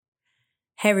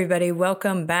Hey, everybody,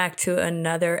 welcome back to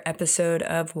another episode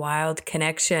of Wild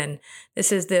Connection.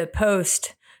 This is the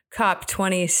post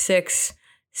COP26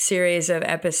 series of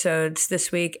episodes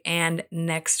this week and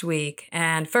next week.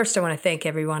 And first, I want to thank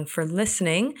everyone for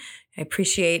listening. I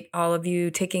appreciate all of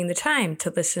you taking the time to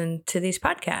listen to these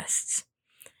podcasts.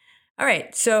 All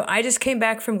right, so I just came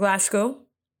back from Glasgow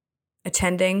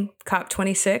attending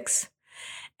COP26.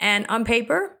 And on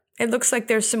paper, it looks like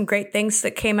there's some great things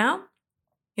that came out.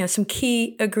 Some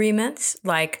key agreements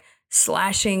like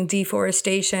slashing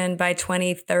deforestation by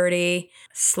 2030,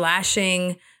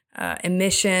 slashing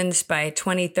emissions by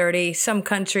 2030, some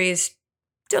countries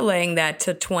delaying that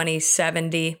to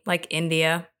 2070, like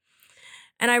India.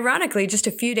 And ironically, just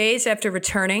a few days after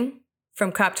returning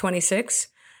from COP26,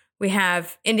 we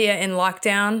have India in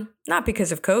lockdown, not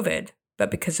because of COVID,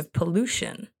 but because of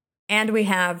pollution. And we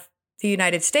have the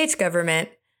United States government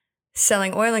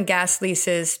selling oil and gas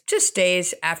leases just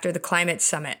days after the climate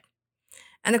summit.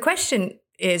 And the question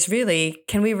is really,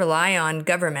 can we rely on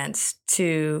governments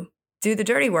to do the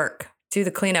dirty work, do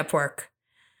the cleanup work?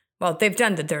 Well, they've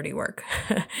done the dirty work.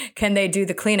 Can they do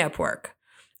the cleanup work?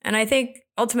 And I think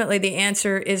ultimately the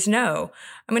answer is no.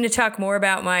 I'm going to talk more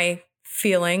about my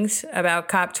feelings about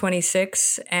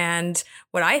COP26 and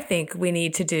what I think we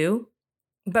need to do.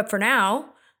 But for now,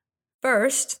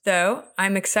 first, though,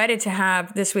 I'm excited to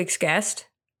have this week's guest,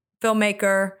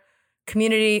 filmmaker,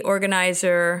 community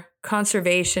organizer,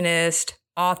 conservationist,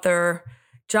 author,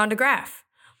 John DeGraff.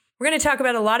 We're going to talk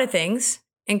about a lot of things,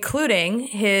 including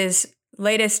his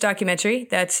latest documentary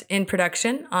that's in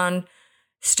production on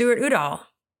Stuart Udall.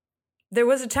 There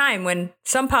was a time when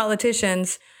some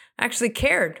politicians actually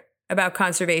cared about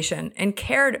conservation and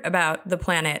cared about the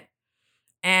planet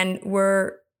and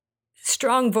were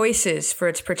strong voices for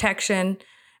its protection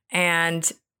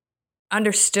and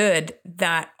understood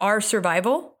that our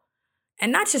survival,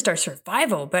 and not just our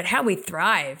survival, but how we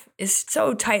thrive, is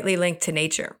so tightly linked to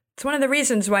nature. It's one of the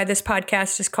reasons why this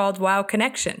podcast is called Wild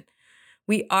Connection.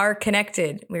 We are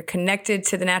connected. We're connected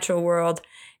to the natural world.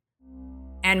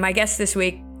 And my guest this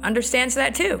week understands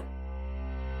that too.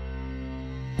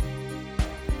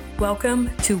 Welcome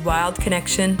to Wild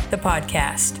Connection, the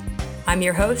podcast. I'm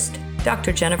your host,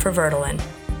 Dr. Jennifer Verdelin,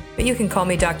 but you can call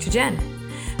me Dr. Jen.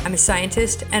 I'm a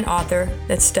scientist and author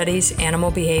that studies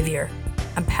animal behavior.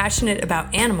 I'm passionate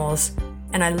about animals,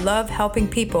 and I love helping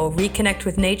people reconnect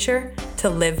with nature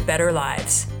to live better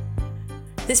lives.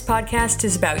 This podcast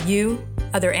is about you,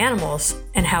 other animals,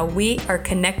 and how we are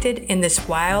connected in this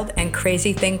wild and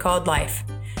crazy thing called life.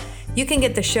 You can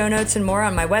get the show notes and more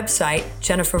on my website,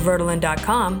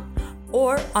 jenniferverdelin.com,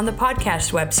 or on the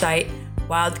podcast website,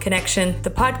 Wild Connection, the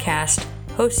podcast,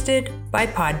 hosted by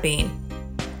Podbean.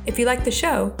 If you like the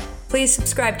show, please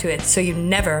subscribe to it so you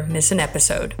never miss an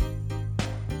episode.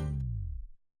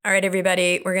 All right,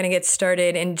 everybody, we're going to get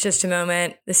started in just a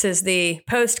moment. This is the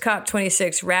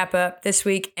post-COP26 wrap-up this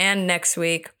week and next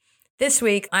week. This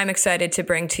week, I'm excited to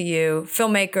bring to you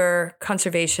filmmaker,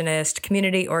 conservationist,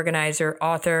 community organizer,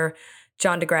 author,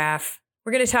 John DeGraff.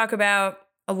 We're going to talk about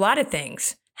a lot of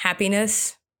things: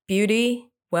 happiness, beauty,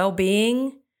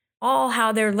 well-being, all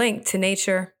how they're linked to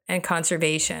nature and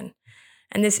conservation.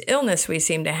 And this illness we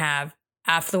seem to have,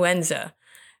 affluenza,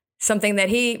 something that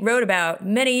he wrote about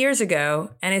many years ago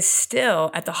and is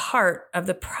still at the heart of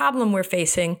the problem we're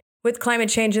facing with climate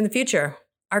change in the future,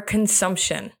 our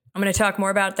consumption. I'm going to talk more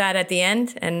about that at the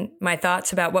end and my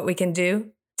thoughts about what we can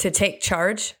do to take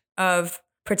charge of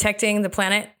protecting the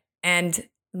planet and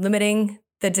limiting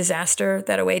the disaster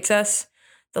that awaits us,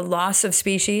 the loss of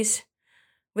species,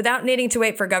 without needing to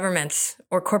wait for governments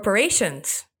or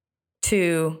corporations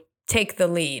to take the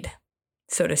lead,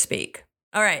 so to speak.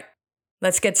 All right,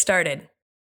 let's get started.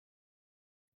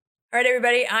 All right,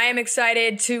 everybody, I am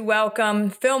excited to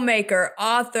welcome filmmaker,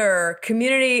 author,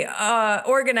 community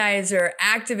organizer,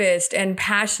 activist, and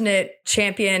passionate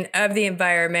champion of the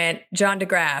environment, John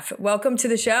DeGraff. Welcome to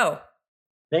the show.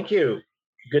 Thank you.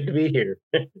 Good to be here.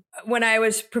 When I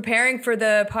was preparing for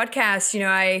the podcast,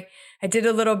 I did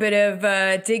a little bit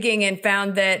of digging and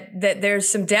found that there's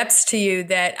some depths to you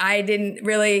that I didn't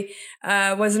really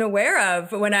wasn't aware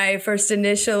of when I first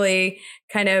initially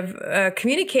kind of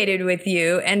communicated with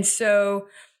you. And so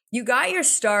you got your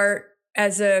start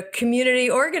as a community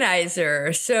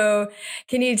organizer. So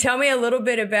can you tell me a little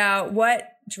bit about what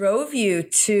drove you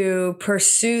to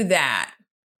pursue that?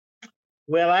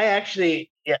 Well,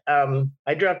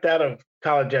 I dropped out of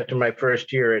college after my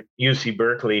first year at UC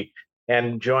Berkeley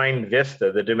and joined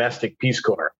VISTA, the Domestic Peace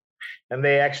Corps. And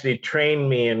they actually trained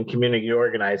me in community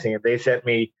organizing, and they sent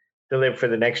me to live for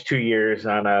the next 2 years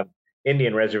on a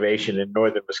Indian reservation in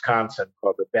northern Wisconsin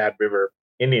called the Bad River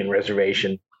Indian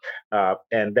Reservation.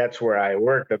 And that's where I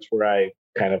worked. That's where I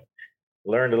kind of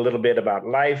learned a little bit about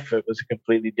life. It was a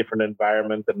completely different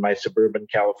environment than my suburban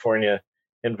California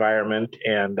environment.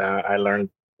 And I learned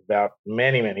about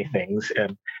many, many things.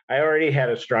 And I already had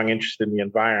a strong interest in the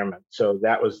environment. So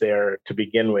that was there to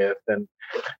begin with.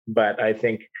 But I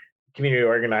think community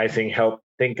organizing helped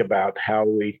think about how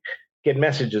we get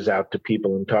messages out to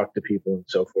people and talk to people and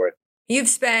so forth. You've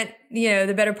spent,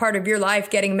 the better part of your life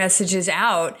getting messages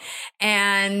out,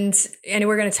 and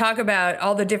we're going to talk about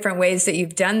all the different ways that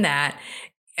you've done that.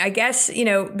 I guess,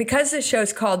 because the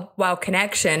show's called Wild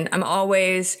Connection, I'm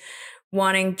always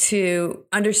wanting to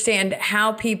understand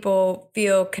how people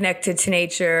feel connected to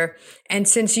nature. And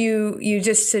since you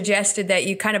just suggested that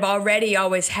you kind of already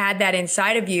always had that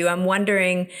inside of you, I'm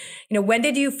wondering, when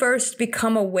did you first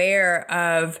become aware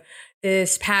of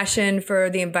this passion for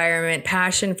the environment,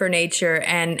 passion for nature,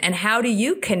 and how do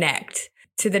you connect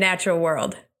to the natural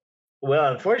world?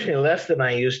 Well, unfortunately, less than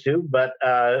I used to, but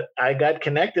I got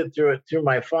connected through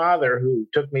my father, who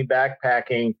took me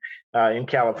backpacking in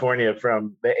California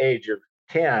from the age of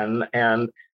 10. And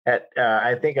at,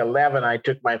 I think, 11, I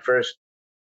took my first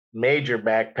major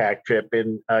backpack trip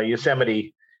in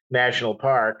Yosemite National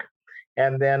Park.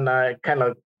 And then I kind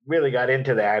of really got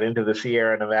into the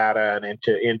Sierra Nevada and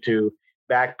into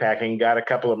backpacking, got a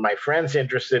couple of my friends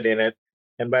interested in it.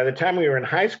 And by the time we were in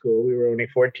high school, we were only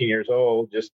 14 years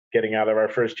old, just getting out of our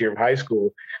first year of high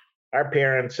school. Our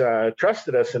parents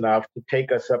trusted us enough to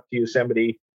take us up to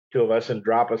Yosemite, two of us, and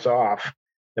drop us off.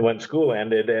 And when school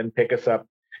ended, and pick us up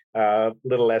a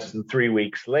little less than 3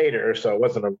 weeks later. So it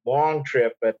wasn't a long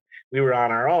trip, but we were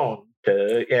on our own.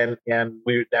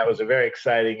 That was a very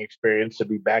exciting experience to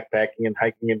be backpacking and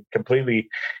hiking and completely,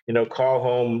 call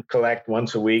home, collect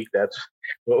once a week. That's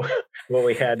what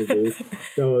we had to do.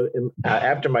 So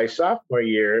after my sophomore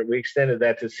year, we extended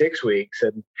that to 6 weeks,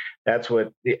 and that's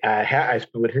what I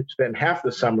would spend half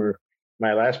the summer,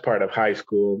 my last part of high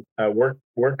school,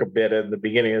 work a bit in the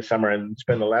beginning of summer, and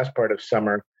spend the last part of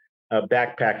summer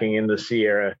backpacking in the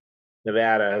Sierra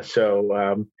Nevada.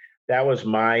 So that was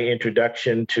my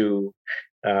introduction to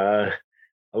a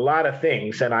lot of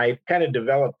things, and I kind of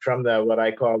developed from what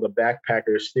I call the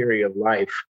backpacker's theory of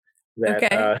life. That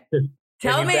okay.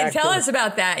 Tell us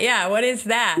about that. Yeah, what is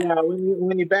that? Yeah,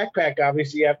 when you backpack,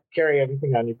 obviously you have to carry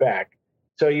everything on your back,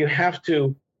 so you have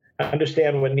to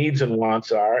understand what needs and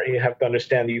wants are. You have to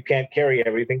understand that you can't carry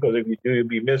everything, because if you do, you'll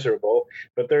be miserable.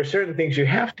 But there are certain things you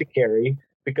have to carry,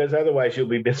 because otherwise you'll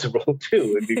be miserable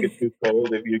too. If you get too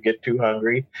cold, if you get too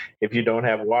hungry, if you don't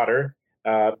have water.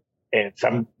 And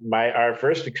our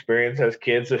first experience as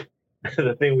kids,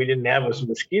 the thing we didn't have was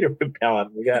mosquito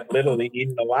repellent. We got literally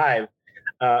eaten alive.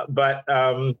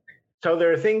 So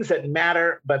there are things that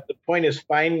matter, but the point is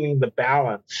finding the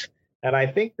balance. And I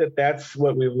think that that's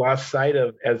what we've lost sight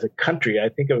of as a country. I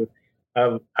think of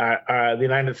the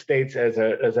United States as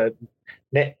a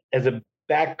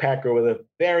backpacker with a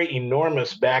very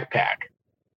enormous backpack,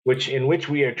 in which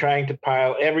we are trying to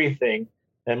pile everything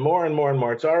and more and more and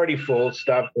more. It's already full of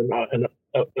stuff, and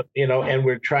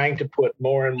we're trying to put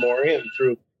more and more in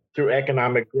through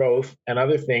economic growth and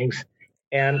other things.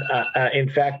 And in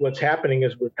fact, what's happening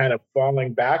is we're kind of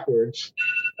falling backwards.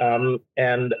 We're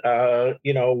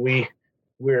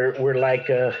like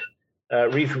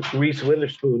Reese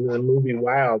Witherspoon in the movie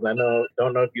Wild. I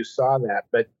don't know if you saw that,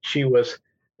 but she was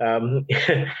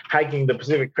hiking the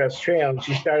Pacific Crest Trail, and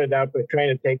she started out by trying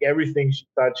to take everything she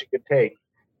thought she could take.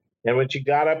 And when she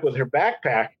got up with her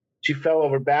backpack, she fell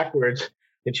over backwards,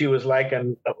 and she was like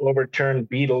an overturned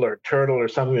beetle or turtle or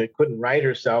something that couldn't right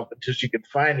herself until she could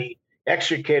finally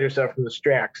extricate herself from the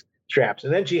straps.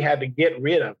 And then she had to get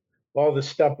rid of all this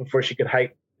stuff before she could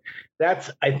hike.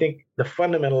 That's, I think, the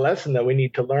fundamental lesson that we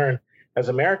need to learn as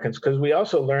Americans, because we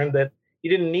also learned that you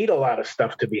didn't need a lot of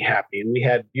stuff to be happy. We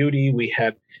had beauty, we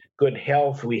had good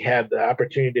health, we had the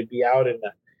opportunity to be out in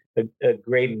a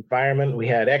great environment, we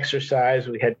had exercise,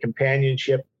 we had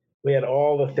companionship, we had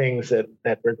all the things that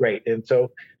were great. And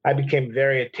so I became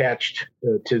very attached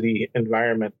to the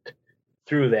environment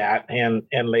through that and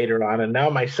later on. And now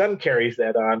my son carries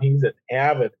that on. He's an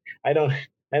avid, I don't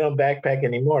backpack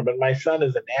anymore, but my son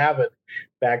is an avid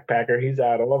backpacker. He's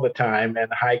out all the time,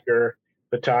 and hiker,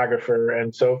 photographer,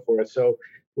 and so forth. So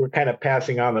we're kind of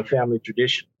passing on the family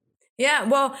tradition. Yeah,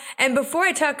 well, and before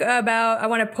I talk about, I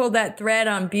want to pull that thread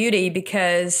on beauty,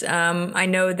 because I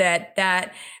know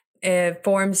that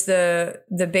forms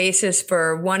the basis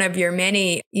for one of your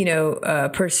many,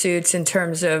 pursuits in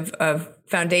terms of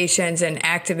foundations and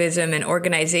activism and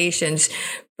organizations.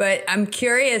 But I'm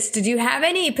curious, did you have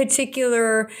any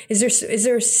particular, is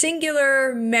there a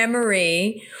singular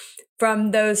memory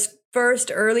from those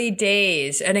first early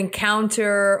days, an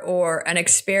encounter or an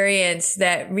experience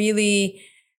that really,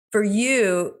 for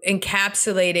you,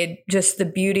 encapsulated just the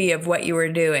beauty of what you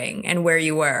were doing and where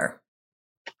you were?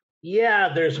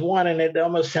 Yeah, there's one, and it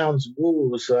almost sounds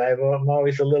woo, so I'm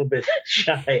always a little bit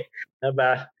shy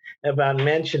about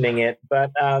mentioning it.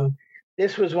 But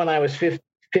this was when I was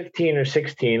 15 or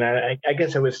 16. I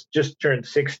guess I was just turned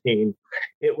 16.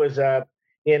 It was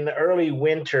in the early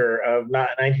winter of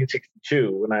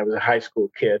 1962 when I was a high school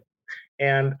kid.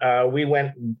 And we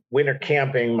went winter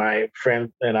camping, my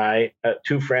friend and I,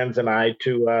 two friends and I,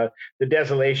 to the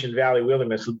Desolation Valley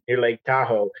Wilderness near Lake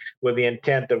Tahoe with the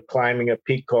intent of climbing a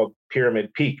peak called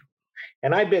Pyramid Peak.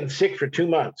 And I'd been sick for 2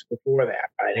 months before that.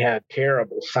 I'd had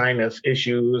terrible sinus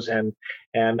issues, and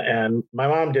my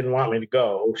mom didn't want me to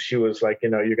go. She was like,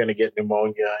 you're going to get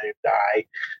pneumonia, you die,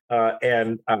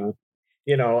 and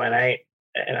I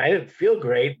didn't feel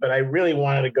great, but I really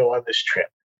wanted to go on this trip.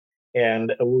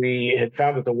 And we had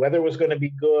found that the weather was going to be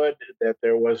good, that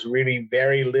there was really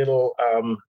very little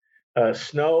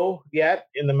snow yet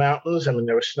in the mountains. I mean,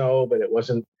 there was snow, but it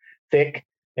wasn't thick.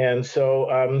 And so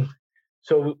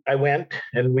I went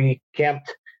and we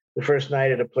camped the first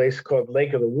night at a place called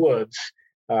Lake of the Woods.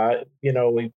 We had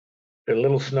a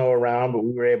little snow around, but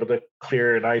we were able to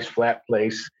clear a nice flat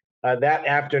place. That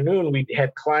afternoon, we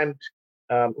did climb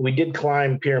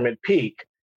Pyramid Peak.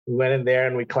 We went in there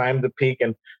and we climbed the peak,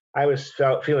 and I was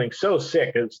feeling so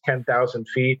sick. It was 10,000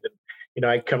 feet. And,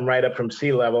 I'd come right up from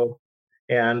sea level,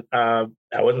 and I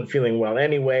wasn't feeling well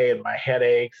anyway. And my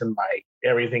headaches and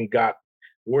everything got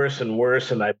worse and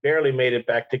worse. And I barely made it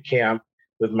back to camp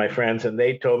with my friends. And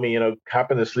they told me,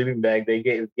 hop in the sleeping bag. They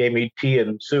gave me tea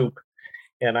and soup,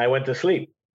 and I went to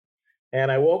sleep. And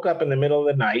I woke up in the middle of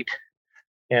the night,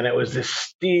 and it was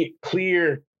this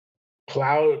clear,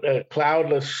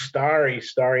 cloudless,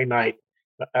 starry night.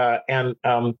 And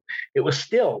it was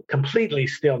still, completely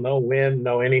still, no wind,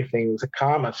 no anything. It was the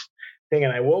calmest thing.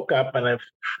 And I woke up and I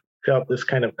felt this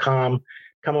kind of calm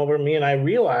come over me. And I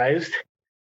realized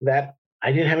that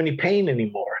I didn't have any pain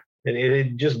anymore. It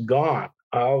had just gone.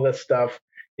 All the stuff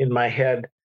in my head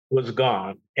was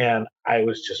gone. And I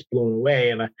was just blown away.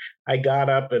 And I got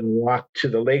up and walked to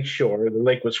the lake shore. The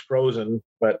lake was frozen,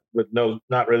 but with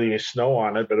not really any snow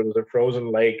on it, but it was a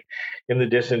frozen lake. In the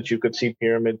distance, you could see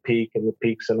Pyramid Peak and the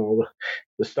peaks and all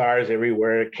the stars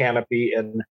everywhere, a canopy.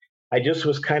 And I just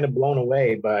was kind of blown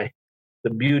away by the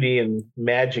beauty and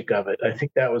magic of it. I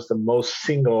think that was the most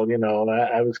single,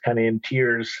 I was kind of in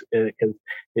tears because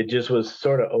it just was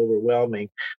sort of overwhelming.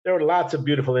 There were lots of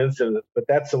beautiful incidents, but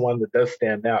that's the one that does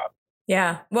stand out.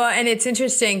 Yeah. Well, and it's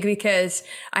interesting because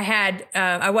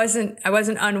I wasn't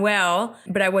unwell,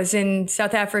 but I was in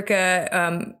South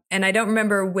Africa, and I don't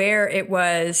remember where it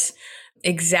was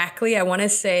exactly. I want to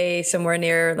say somewhere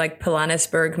near like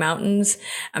Pilanesberg Mountains.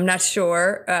 I'm not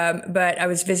sure. But I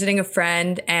was visiting a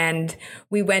friend, and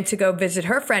we went to go visit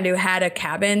her friend who had a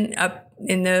cabin up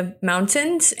in the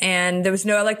mountains, and there was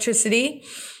no electricity.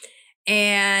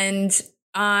 And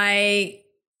I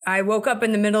woke up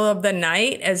in the middle of the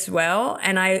night as well.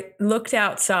 And I looked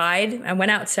outside. I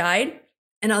went outside,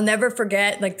 and I'll never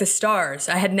forget like the stars.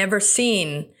 I had never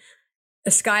seen a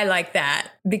sky like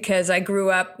that because I grew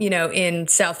up, in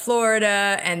South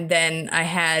Florida, and then I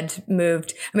had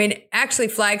moved. I mean, actually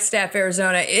Flagstaff,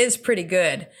 Arizona is pretty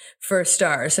good for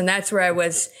stars, and that's where I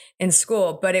was in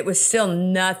school, but it was still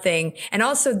nothing. And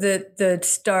also the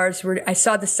stars I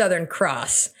saw the Southern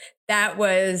Cross. That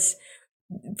was,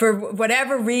 for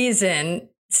whatever reason,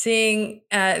 seeing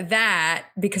that,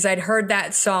 because I'd heard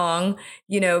that song,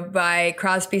 by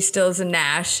Crosby, Stills and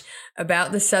Nash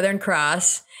about the Southern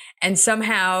Cross. And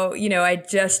somehow, I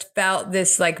just felt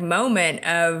this like moment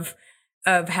of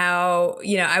how,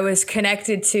 I was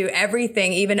connected to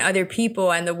everything, even other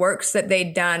people and the works that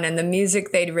they'd done and the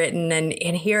music they'd written.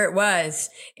 And here it was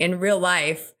in real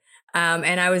life.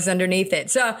 And I was underneath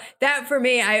it. So that for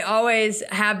me, I always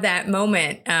have that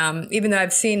moment, even though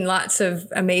I've seen lots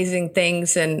of amazing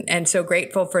things and so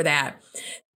grateful for that.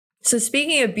 So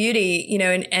speaking of beauty,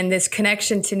 and this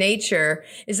connection to nature,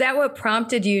 is that what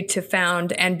prompted you to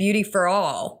found And Beauty for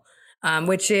All,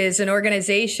 which is an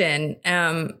organization?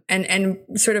 And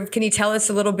sort of, can you tell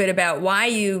us a little bit about why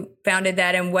you founded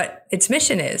that and what its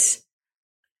mission is?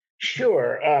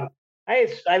 Sure.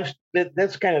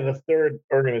 That's kind of the third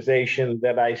organization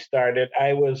that I started.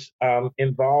 I was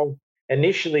involved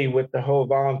initially with the whole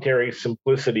voluntary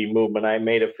simplicity movement. I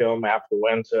made a film,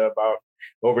 Affluenza, about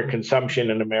overconsumption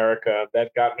in America.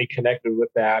 That got me connected with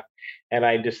that. And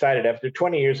I decided after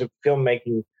 20 years of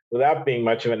filmmaking, without being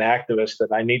much of an activist, that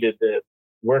I needed to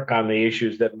work on the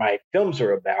issues that my films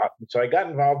are about. And so I got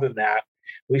involved in that.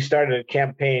 we started a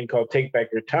campaign called Take Back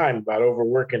Your Time about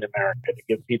overwork in America to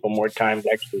give people more time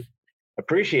to actually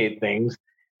appreciate things.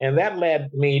 And that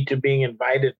led me to being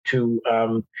invited to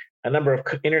a number of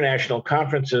international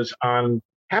conferences on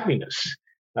happiness,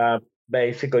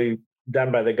 basically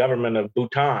done by the government of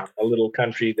Bhutan, a little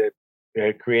country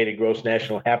that created gross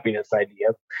national happiness idea.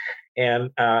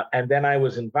 And then I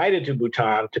was invited to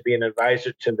Bhutan to be an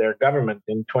advisor to their government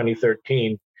in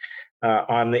 2013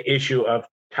 on the issue of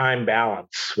time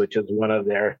balance, which is one of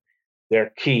their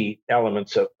key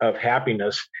elements of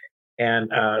happiness. And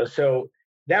so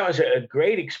that was a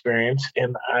great experience.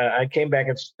 And I came back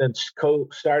and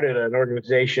started an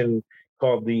organization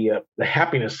called the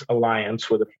Happiness Alliance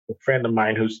with a friend of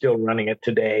mine who's still running it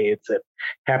today. It's at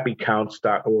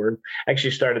happycounts.org. I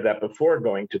actually started that before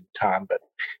going to Bhutan, but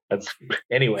that's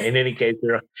anyway. In any case,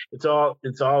 it's all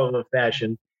of a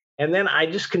fashion. And then I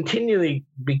just continually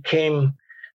became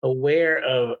aware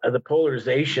of the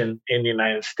polarization in the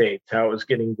United States, how it was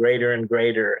getting greater and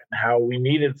greater, and how we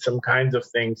needed some kinds of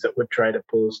things that would try to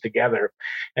pull us together.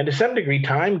 And to some degree,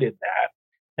 time did that.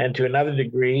 And to another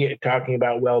degree, talking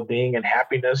about well-being and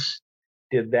happiness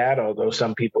did that, although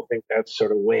some people think that's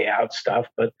sort of way out stuff.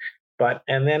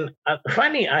 And then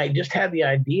finally, I just had the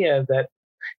idea that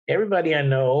everybody I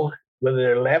know, whether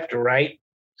they're left or right,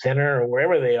 center, or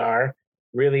wherever they are,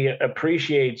 really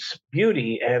appreciates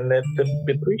beauty, and that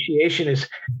the appreciation is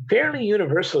fairly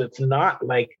universal. It's not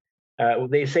like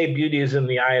they say beauty is in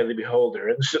the eye of the beholder.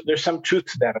 And so there's some truth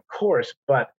to that, of course,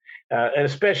 but and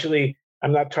especially,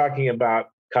 I'm not talking about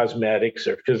cosmetics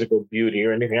or physical beauty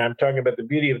or anything. I'm talking about the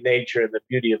beauty of nature and the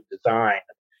beauty of design,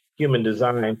 human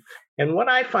design. And what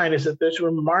I find is that there's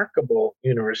remarkable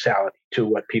universality to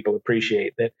what people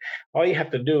appreciate, that all you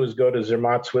have to do is go to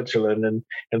Zermatt, Switzerland,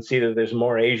 and see that there's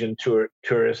more Asian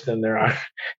tourists than there are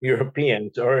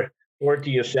Europeans, or to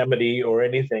Yosemite or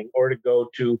anything, or to go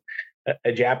to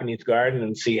a Japanese garden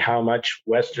and see how much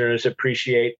Westerners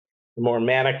appreciate the more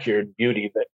manicured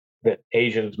beauty that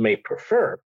Asians may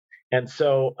prefer. And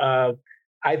so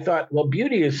I thought, well,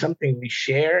 beauty is something we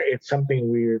share. It's something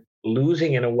we're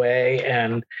losing in a way,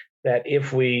 and that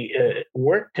if we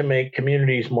work to make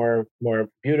communities more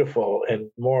beautiful and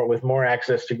with more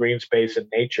access to green space and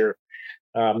nature,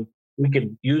 we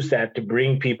could use that to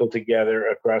bring people together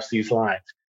across these lines.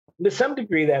 And to some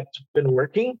degree, that's been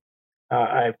working.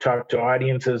 I've talked to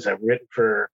audiences. I've written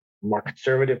for more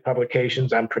conservative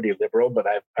publications. I'm pretty liberal, but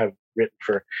I've written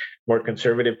for more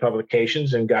conservative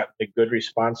publications and got a good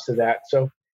response to that. So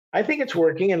I think it's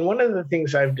working. And one of the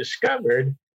things I've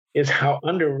discovered is how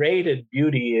underrated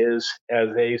beauty is as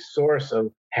a source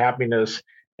of happiness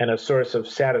and a source of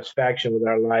satisfaction with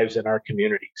our lives and our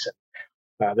communities.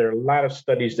 There are a lot of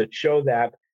studies that show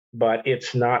that, but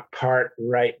it's not part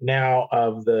right now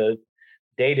of the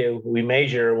data we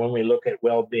measure when we look at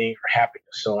well-being or happiness.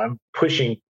 So I'm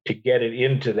pushing to get it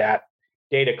into that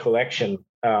data collection.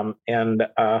 And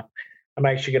I'm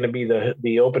actually going to be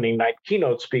the opening night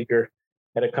keynote speaker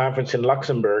at a conference in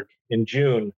Luxembourg in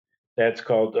June. That's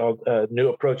called New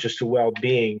Approaches to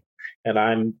Well-Being, and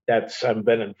I've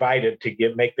been invited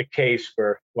to make the case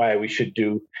for why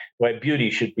beauty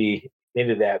should be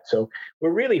into that. So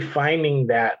we're really finding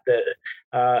that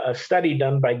a study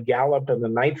done by Gallup and the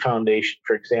Knight Foundation,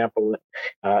 for example,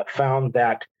 found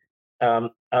that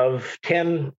of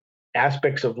 10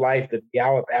 aspects of life that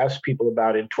Gallup asked people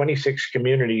about in 26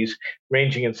 communities,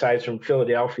 ranging in size from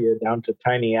Philadelphia down to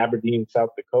tiny Aberdeen, South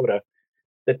Dakota,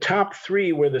 the top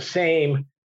 3 were the same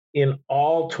in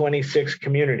all 26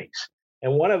 communities.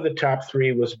 And one of the top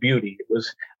 3 was beauty. It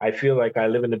was, I feel like I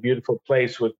live in a beautiful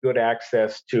place with good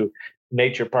access to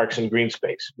nature, parks, and green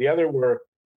space. The other were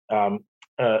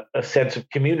a sense of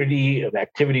community, of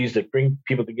activities that bring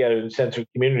people together in a sense of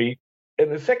community.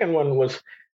 And the second one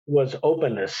was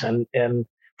openness and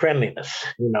friendliness,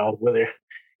 whether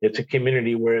it's a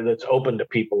community that's open to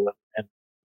people and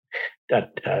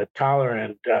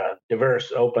tolerant,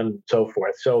 diverse, open, so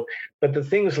forth. So, but the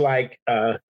things like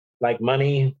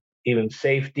money, even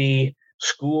safety,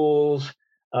 schools,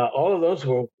 all of those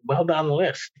were well down the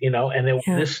list, and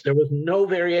there was no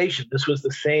variation. This was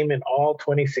the same in all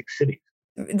 26 cities.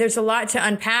 There's a lot to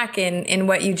unpack in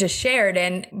what you just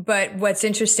shared. But what's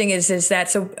interesting is that,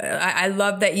 so I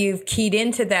love that you've keyed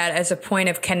into that as a point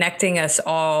of connecting us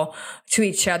all to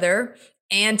each other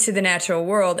and to the natural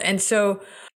world. And so,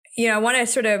 I want to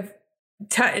sort of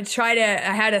I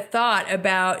had a thought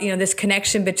about, this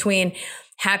connection between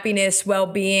happiness,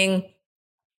 well-being,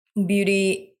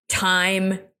 beauty,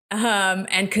 time,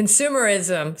 and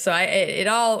consumerism. So it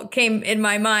all came in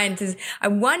my mind. I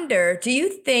wonder, do you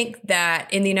think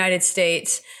that in the United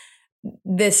States,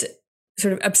 this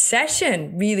sort of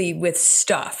obsession really with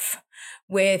stuff,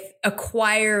 with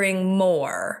acquiring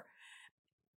more,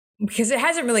 because it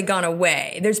hasn't really gone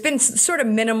away. There's been sort of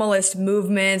minimalist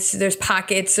movements. There's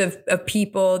pockets of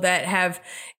people that have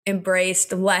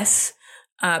embraced less.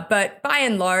 But by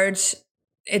and large,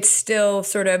 it's still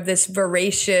sort of this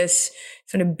voracious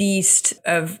sort of beast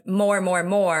of more and more and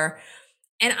more.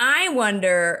 And I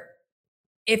wonder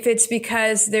if it's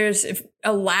because there's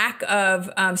a lack of,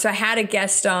 so I had a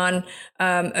guest on,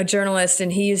 a journalist,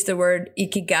 and he used the word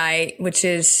ikigai, which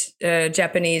is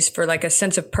Japanese for like a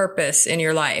sense of purpose in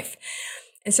your life.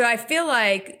 And so I feel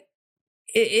like,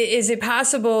 is it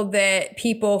possible that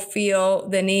people feel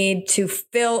the need to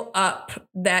fill up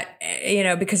that,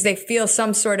 because they feel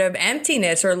some sort of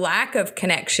emptiness or lack of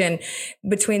connection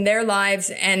between their lives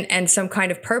and some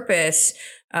kind of purpose,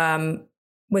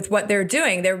 with what they're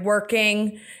doing? They're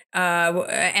working,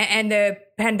 and the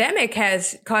pandemic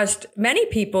has caused many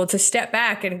people to step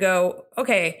back and go,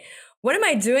 okay, what am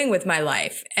I doing with my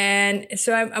life? And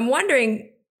so I'm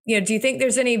wondering, do you think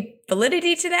there's any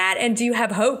validity to that? And do you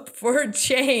have hope for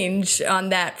change on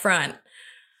that front?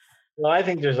 Well, I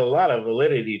think there's a lot of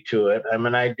validity to it. I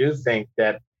mean, I do think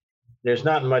that there's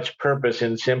not much purpose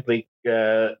in simply,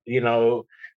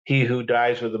 he who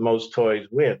dies with the most toys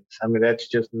wins. I mean, that's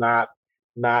just not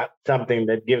something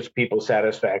that gives people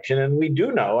satisfaction. And we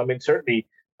do know, I mean, certainly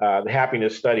the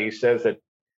happiness study says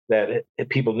that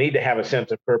people need to have a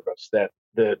sense of purpose, that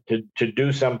to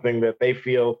do something that they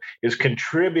feel is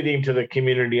contributing to the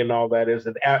community and all that. Is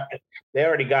that they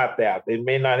already got that. They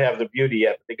may not have the beauty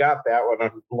yet, but they got that one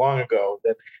long ago,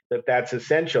 that's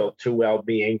essential to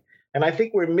well-being. And I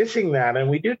think we're missing that, and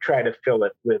we do try to fill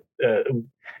it with,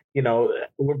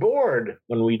 we're bored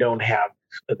when we don't have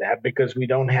that, because we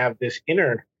don't have this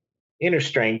inner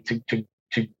strength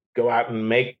to go out and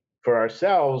make for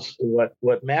ourselves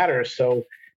what matters. So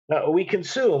we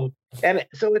consume, and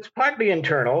so it's partly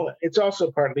internal. It's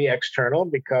also partly external,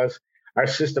 because our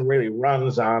system really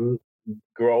runs on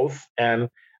growth, and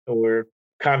we're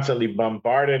constantly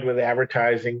bombarded with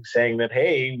advertising saying that,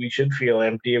 hey, we should feel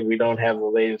empty if we don't have the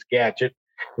latest gadget,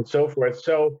 and so forth.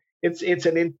 So it's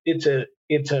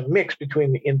a mix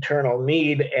between the internal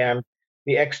need and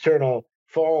the external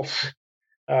false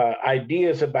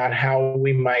ideas about how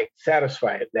we might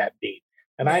satisfy that need.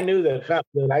 And I knew that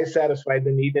I satisfied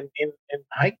the need in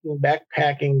hiking,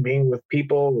 backpacking, being with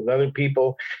people, with other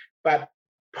people. But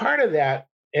part of that,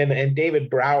 and David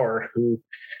Brower, who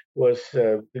was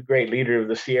the great leader of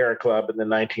the Sierra Club in the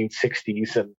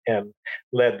 1960s and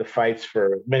led the fights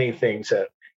for many things,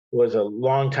 was a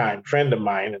longtime friend of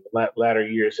mine in the latter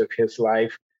years of his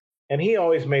life. And he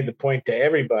always made the point to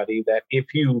everybody that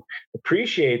if you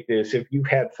appreciate this, if you've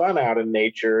had fun out in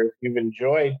nature, if you've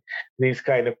enjoyed these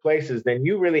kind of places, then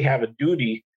you really have a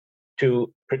duty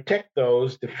to protect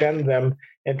those, defend them,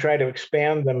 and try to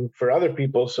expand them for other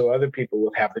people, so other people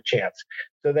will have the chance.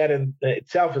 So that in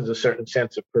itself is a certain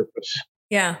sense of purpose.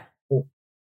 Yeah.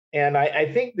 And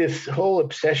I think this whole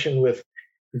obsession with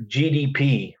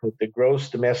GDP, with the gross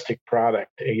domestic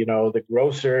product, the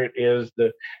grosser it is,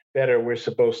 the better we're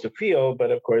supposed to feel.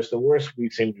 But of course, the worse we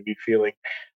seem to be feeling.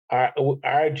 Our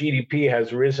GDP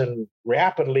has risen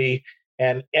rapidly,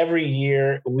 and every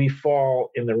year we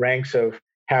fall in the ranks of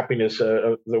happiness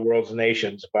of the world's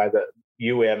nations by the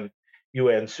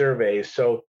UN surveys.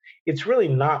 So it's really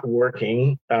not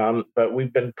working, but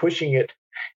we've been pushing it,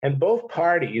 and both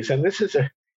parties, and this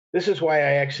is why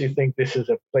I actually think this is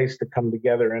a place to come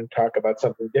together and talk about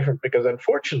something different, because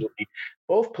unfortunately,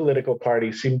 both political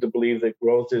parties seem to believe that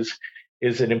growth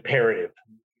is an imperative.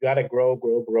 You got to grow,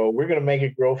 grow, grow. We're going to make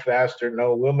it grow faster.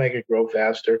 No, we'll make it grow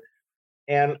faster.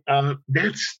 And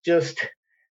that's just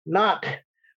not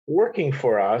working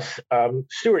for us.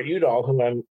 Stuart Udall, who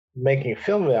I'm making a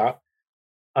film about,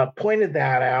 pointed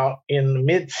that out in the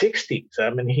mid-'60s. I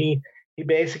mean, he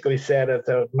basically said,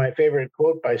 my favorite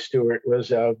quote by Stuart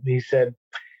was, he said,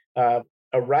 a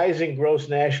rising gross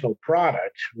national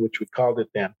product, which we called it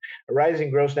then, a rising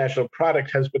gross national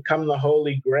product has become the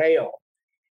holy grail.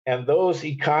 And those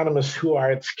economists who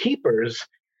are its keepers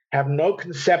have no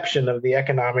conception of the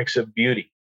economics of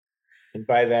beauty. And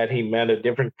by that, he meant a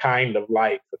different kind of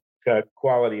life,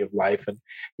 quality of life. And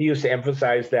he used to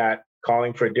emphasize that,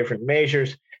 calling for different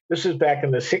measures. This was back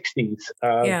in the 60s.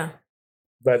 Yeah.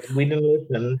 But we didn't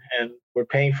listen, and we're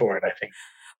paying for it, I think.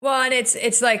 Well, and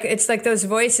it's like those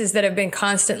voices that have been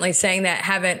constantly saying that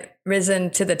haven't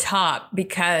risen to the top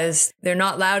because they're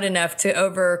not loud enough to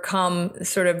overcome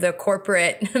sort of the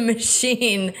corporate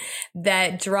machine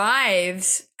that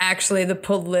drives actually the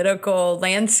political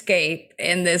landscape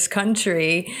in this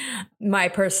country. My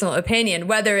personal opinion,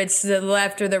 whether it's the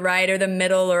left or the right or the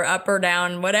middle or up or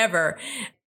down, whatever.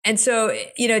 And so,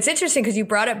 it's interesting because you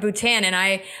brought up Bhutan, and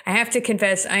I have to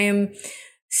confess, I am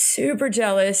super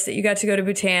jealous that you got to go to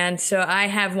Bhutan. So I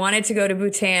have wanted to go to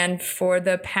Bhutan for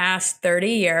the past 30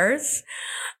 years.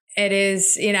 It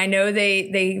is, I know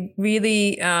they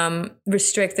really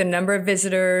restrict the number of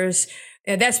visitors.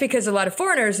 And that's because a lot of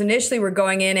foreigners initially were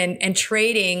going in and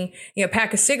trading, a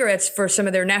pack of cigarettes for some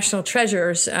of their national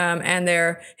treasures and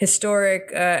their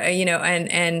historic,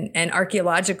 and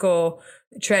archaeological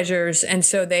treasures. And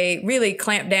so they really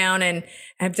clamped down and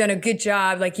have done a good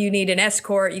job. Like, you need an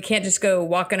escort. You can't just go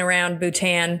walking around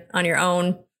Bhutan on your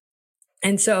own.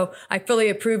 And so I fully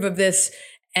approve of this.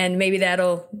 And maybe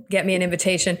that'll get me an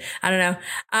invitation. I don't know.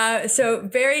 So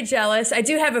very jealous. I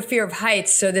do have a fear of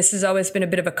heights. So this has always been a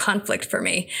bit of a conflict for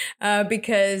me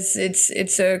because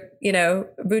Bhutan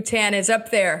is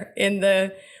up there in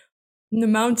the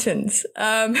mountains.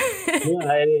 Yeah,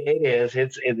 it is.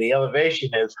 The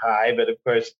elevation is high, but of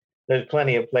course, there's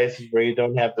plenty of places where you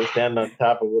don't have to stand on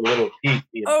top of a little peak.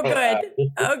 Oh, good.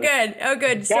 Oh, good.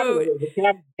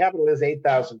 The capital is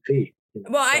 8,000 feet.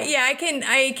 Well,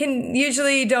 I can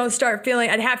usually don't start feeling,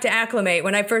 I'd have to acclimate.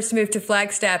 When I first moved to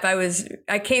Flagstaff,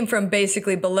 I came from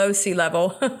basically below sea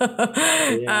level.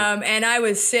 And I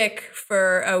was sick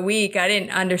for a week. I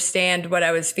didn't understand what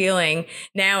I was feeling.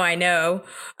 Now I know.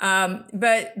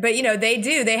 But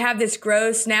they have this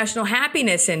gross national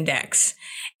happiness index.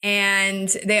 And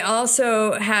they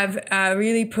also have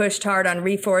really pushed hard on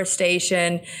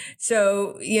reforestation.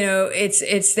 So,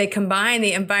 they combine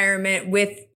the environment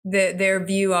with their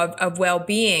view of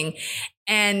well-being.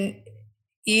 And,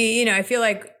 I feel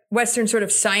like Western sort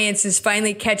of science is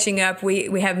finally catching up.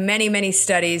 We have many, many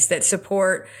studies that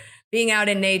support being out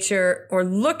in nature or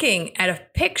looking at a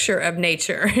picture of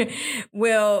nature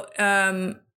will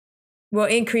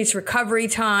increase recovery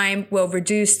time, will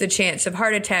reduce the chance of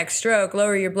heart attack, stroke,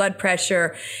 lower your blood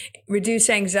pressure, reduce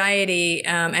anxiety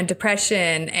and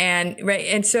depression.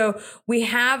 And so we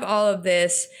have all of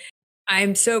this.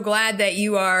 I'm so glad that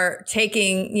you are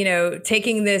taking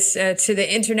this to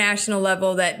the international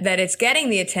level, that it's getting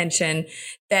the attention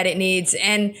that it needs.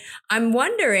 And I'm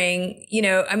wondering,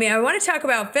 I want to talk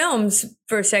about films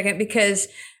for a second, because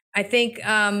I think,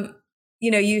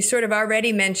 you sort of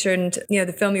already mentioned,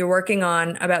 the film you're working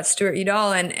on about Stuart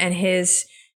Udall and his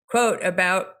quote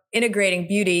about integrating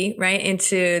beauty right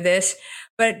into this.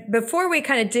 But before we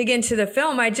kind of dig into the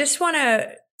film, I just want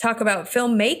to talk about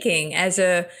filmmaking as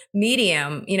a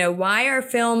medium. Why are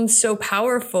films so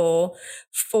powerful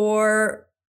for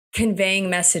conveying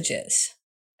messages?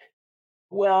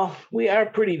 Well, we are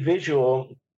pretty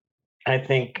visual, I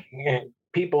think,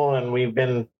 people, and we've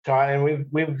been taught, and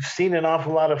we've seen an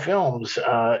awful lot of films.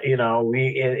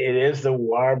 It is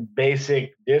our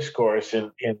basic discourse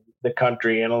in the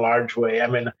country in a large way. I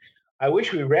mean, I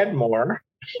wish we read more.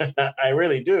 I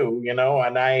really do, and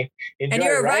I enjoy. And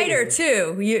you're a writing. writer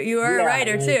too. You are a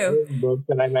writer too. Books,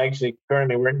 and I'm actually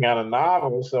currently working on a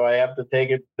novel, so I have to take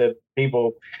it that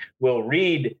people will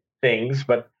read things.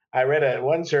 But I read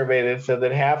one survey that said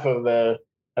that half of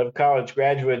college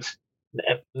graduates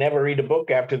never read a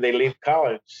book after they leave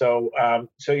college. So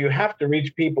you have to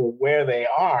reach people where they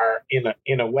are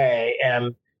in a way,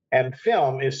 and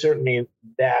film is certainly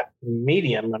that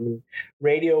medium. I mean,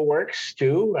 radio works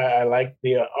too. I like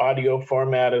the audio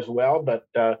format as well, but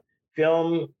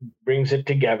film brings it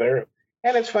together,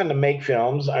 and it's fun to make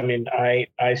films. I mean, I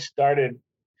started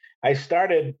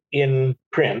in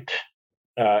print,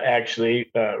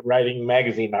 actually writing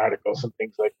magazine articles and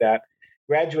things like that.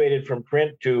 Graduated from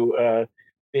print to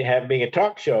being a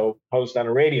talk show host on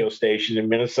a radio station in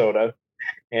Minnesota,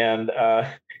 and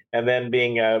then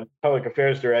being a public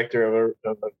affairs director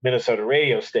of a Minnesota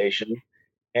radio station.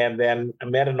 And then I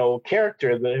met an old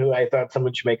character who I thought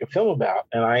someone should make a film about.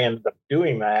 And I ended up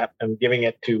doing that and giving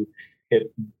it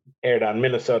aired on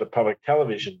Minnesota Public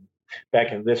Television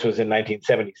this was in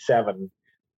 1977.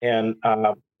 And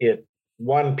it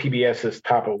won PBS's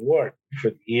top award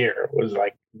for the year. It was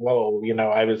like, whoa,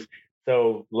 I was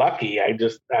so lucky. I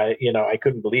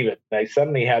couldn't believe it. I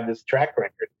suddenly had this track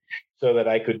record so that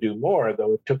I could do more,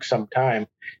 though it took some time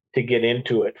to get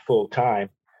into it full time.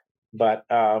 But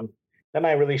then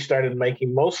I really started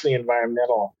making mostly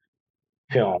environmental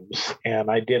films, and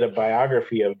I did a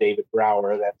biography of David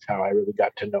Brower. That's how I really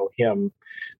got to know him.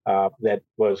 that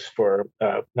was for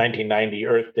 1990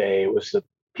 Earth Day. It was the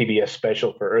PBS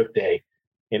special for Earth Day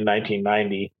in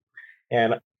 1990.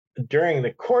 And during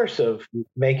the course of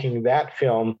making that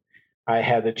film, I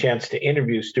had the chance to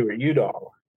interview Stuart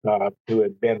Udall, who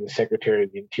had been the Secretary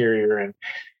of the Interior, and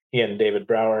he and David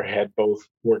Brower had both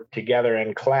worked together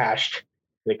and clashed.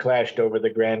 They clashed over the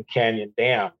Grand Canyon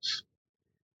dams,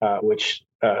 which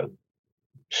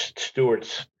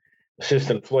Stuart's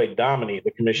assistant Floyd Dominy,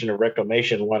 the Commissioner of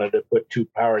Reclamation, wanted to put 2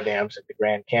 power dams at the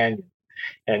Grand Canyon.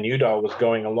 And Udall was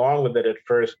going along with it at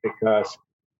first because,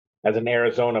 as an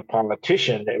Arizona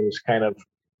politician, it was kind of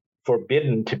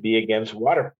forbidden to be against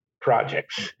water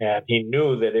projects. And he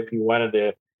knew that if he wanted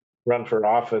to run for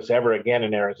office ever again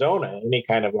in Arizona, any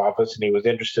kind of office, and he was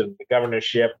interested in the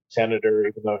governorship, senator,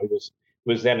 even though he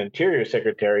was then Interior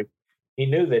Secretary, he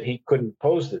knew that he couldn't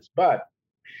pose this. But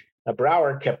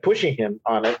Brower kept pushing him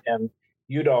on it, and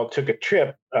Udall took a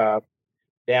trip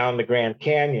down the Grand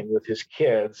Canyon with his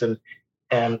kids, and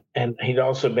he'd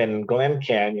also been in Glen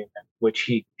Canyon, which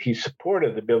he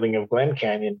supported the building of Glen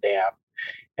Canyon Dam,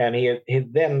 and he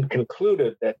then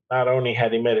concluded that not only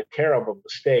had he made a terrible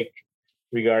mistake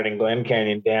regarding Glen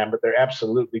Canyon Dam, but there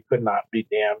absolutely could not be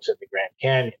dams in the Grand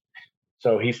Canyon.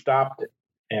 So he stopped it,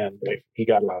 and he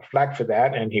got a lot of flack for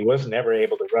that, and he was never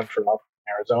able to run for office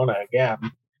in Arizona again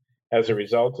as a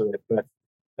result of it. But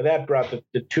that brought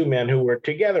the 2 men who were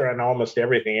together on almost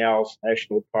everything else,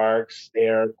 national parks,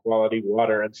 air quality,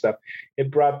 water, and stuff.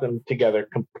 It brought them together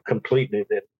completely,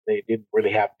 that they didn't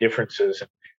really have differences.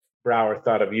 Brower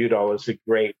thought of Udall as the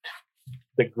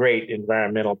great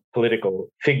environmental political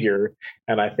figure,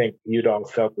 and I think Udall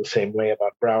felt the same way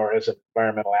about Brower as an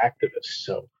environmental activist.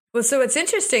 So what's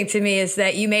interesting to me is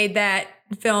that you made that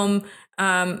film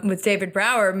with David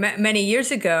Brower many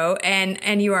years ago,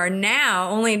 and you are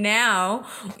only now,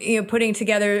 putting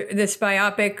together this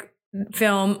biopic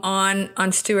film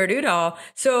on Stuart Udall.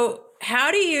 So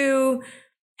how do you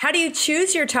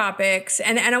choose your topics?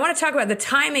 And I want to talk about the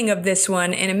timing of this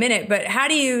one in a minute, but how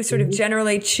do you sort of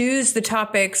generally choose the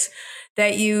topics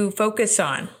that you focus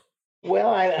on? Well,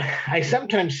 I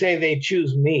sometimes say they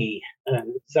choose me.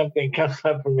 Something comes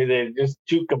up for me that's just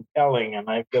too compelling, and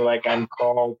I feel like I'm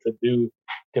called to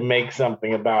make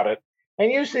something about it.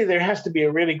 And usually there has to be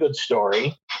a really good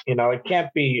story. It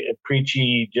can't be a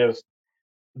preachy, just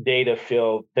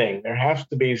data-filled thing. There has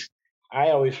to be. I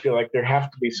always feel like there have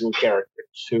to be some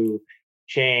characters who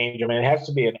change. I mean, it has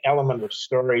to be an element of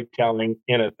storytelling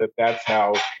in it. That's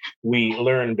how we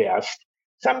learn best.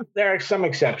 There are some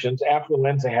exceptions.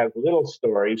 Affluenza has little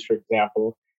stories, for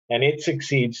example, and it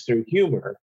succeeds through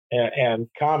humor and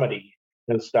comedy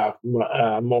and stuff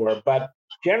more. But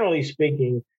generally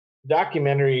speaking,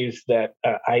 documentaries that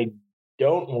I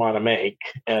don't want to make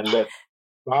and that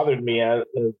bothered me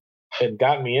and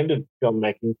got me into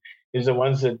filmmaking is the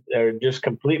ones that are just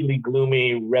completely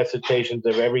gloomy recitations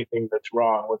of everything that's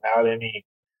wrong without any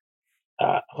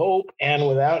hope and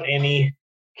without any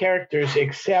characters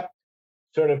except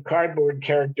sort of cardboard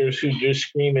characters who just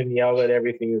scream and yell that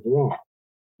everything is wrong.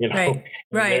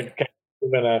 Right.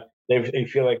 They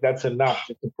feel like that's enough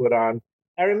to put on.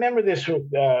 I remember this from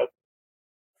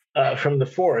the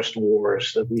forest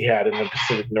wars that we had in the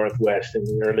Pacific Northwest in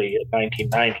the early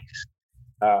 1990s,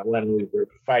 when we were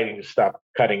fighting to stop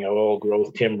cutting old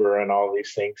growth timber and all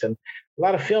these things. And a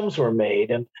lot of films were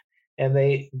made, and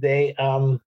they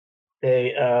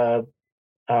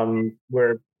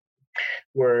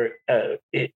were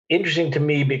interesting to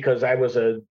me because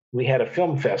we had a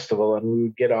film festival and we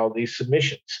would get all these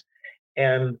submissions.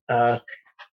 And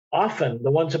often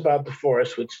the ones about the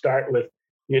forest would start with,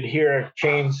 you'd hear a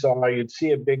chainsaw, you'd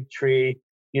see a big tree,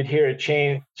 you'd hear a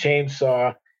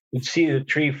chainsaw, you'd see the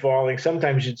tree falling.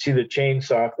 Sometimes you'd see the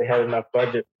chainsaw if they had enough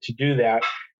budget to do that.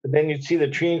 But then you'd see the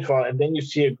tree fall, and then you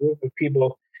see a group of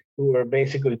people who are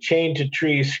basically chained to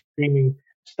trees screaming,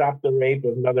 "Stop the rape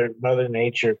of Mother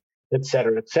Nature," et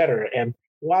cetera, et cetera. And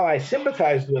while I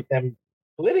sympathized with them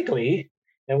politically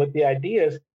and with the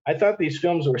ideas, I thought these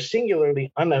films were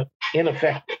singularly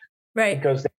ineffective. Right.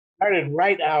 Because they started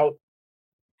right out.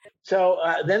 So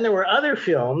then there were other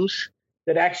films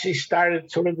that actually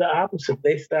started sort of the opposite.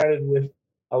 They started with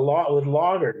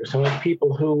loggers and with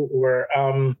people who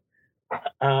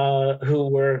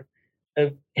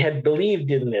had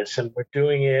believed in this and were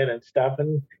doing it and stuff.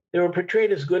 And they were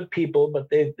portrayed as good people, but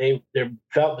they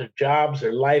felt their jobs,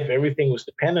 their life, everything was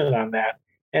dependent on that.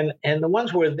 And the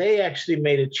ones where they actually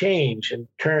made a change and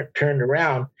turned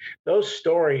around, those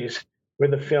stories were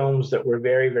the films that were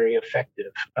very, very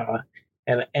effective.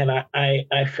 And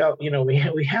I felt,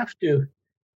 we have to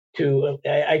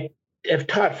I have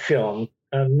taught film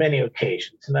on many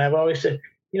occasions, and I've always said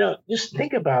just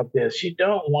think about this. You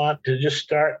don't want to just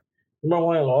start number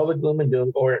one with all the gloom and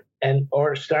doom,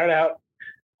 or start out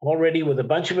already with a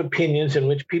bunch of opinions in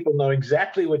which people know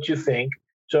exactly what you think.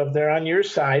 So if they're on your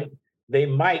side, they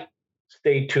might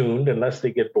stay tuned unless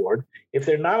they get bored. If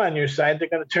they're not on your side, they're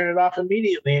going to turn it off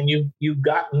immediately, and you've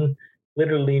gotten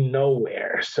literally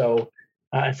nowhere. So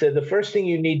I said the first thing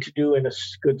you need to do in a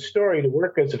good story to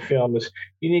work as a film is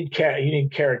you need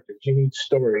characters, you need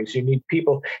stories, you need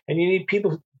people, and you need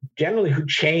people generally who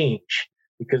change,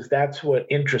 because that's what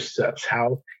interests us.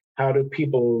 How do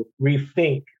people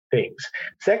rethink things?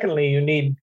 Secondly, you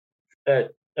need uh,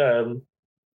 um,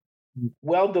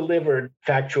 well delivered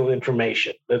factual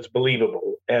information that's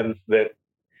believable, and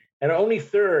only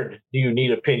third do you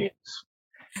need opinions.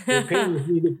 The opinions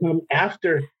need to come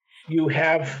after you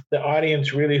have the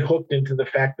audience really hooked into the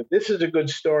fact that this is a good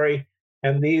story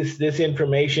and this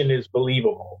information is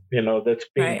believable, that's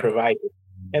being Right. provided.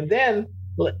 And then,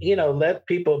 let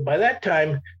people, by that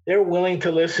time, they're willing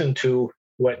to listen to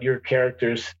what your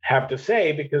characters have to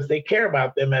say because they care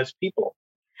about them as people.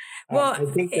 Well, I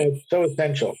think that's so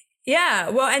essential. yeah.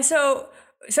 Well, and so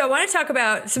I want to talk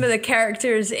about some of the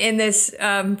characters in this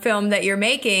film that you're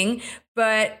making,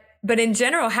 but in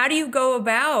general, how do you go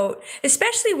about,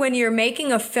 especially when you're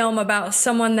making a film about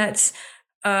someone that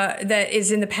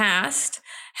is in the past?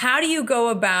 How do you go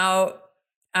about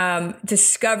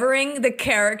discovering the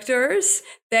characters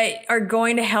that are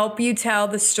going to help you tell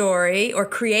the story or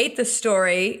create the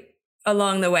story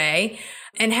along the way?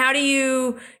 And how do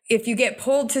you, if you get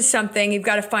pulled to something, you've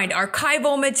got to find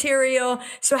archival material.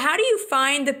 So how do you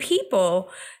find the people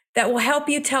that will help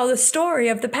you tell the story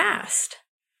of the past?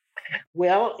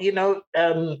 Well,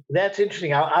 that's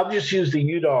interesting. I'll just use the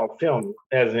Udall film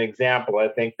as an example. I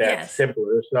think that's Yes.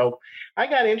 simpler. So I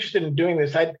got interested in doing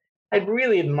this. I'd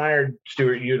really admired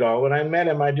Stuart Udall. When I met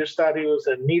him, I just thought he was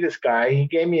the neatest guy. He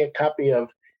gave me a copy of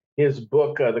his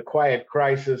book, The Quiet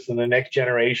Crisis and the Next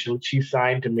Generation, which he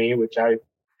signed to me, which I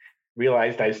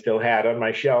realized I still had on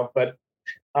my shelf. But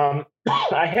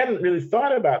I hadn't really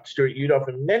thought about Stuart Udall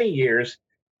for many years.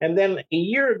 And then a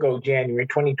year ago, January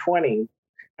 2020,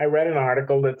 I read an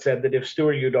article that said that if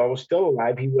Stuart Udall was still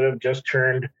alive, he would have just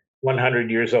turned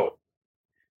 100 years old.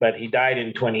 But he died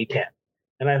in 2010.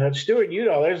 And I thought, Stuart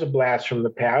Udall, there's a blast from the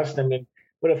past. I mean,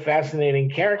 what a fascinating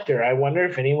character. I wonder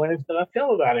if anyone has done a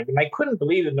film about him. And I couldn't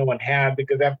believe that no one had,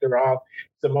 because after all,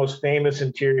 it's the most famous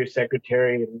Interior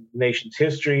Secretary in the nation's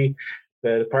history.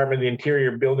 The Department of the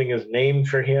Interior building is named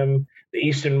for him. The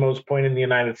easternmost point in the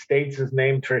United States is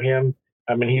named for him.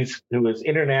 I mean, he was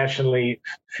internationally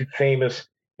famous,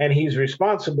 and he's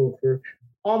responsible for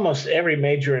almost every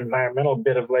major environmental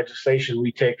bit of legislation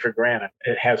we take for granted.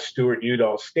 It has Stuart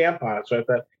Udall's stamp on it. So I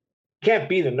thought, can't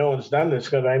be that no one's done this,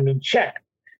 because I'm in check.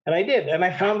 And I did. And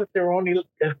I found that there were only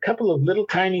a couple of little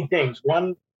tiny things.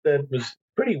 One that was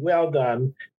pretty well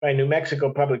done by New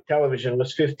Mexico Public Television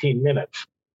was 15 minutes.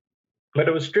 But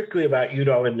it was strictly about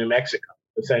Udall in New Mexico,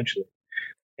 essentially,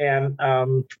 and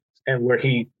where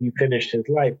he finished his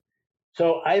life.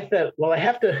 So I thought, well, I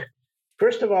have to.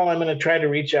 First of all, I'm going to try to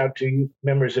reach out to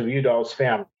members of Udall's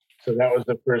family. So that was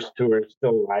the first tour,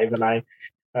 still alive, and I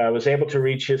was able to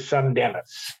reach his son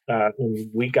Dennis.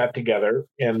 And we got together,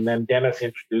 and then Dennis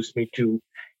introduced me to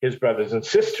his brothers and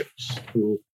sisters.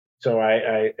 So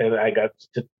I got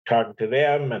to talk to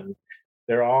them, and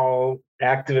they're all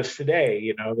activists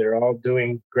today. They're all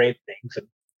doing great things.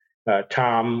 And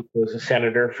Tom was a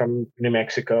senator from New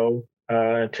Mexico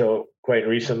until quite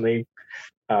recently.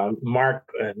 Mark,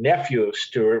 nephew of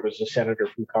Stuart, was a senator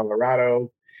from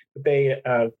Colorado.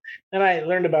 And I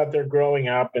learned about their growing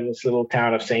up in this little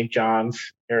town of St.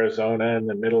 John's, Arizona, in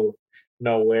the middle of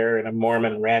nowhere, in a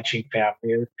Mormon ranching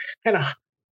family.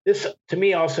 This to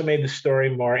me also made the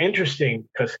story more interesting,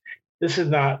 because this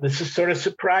is sort of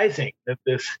surprising that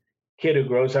this kid who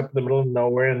grows up in the middle of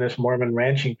nowhere in this Mormon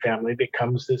ranching family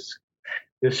becomes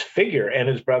this figure. And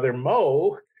his brother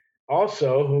Mo,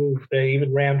 also, who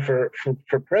even ran for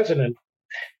president.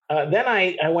 Then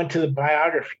I went to the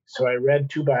biography. So I read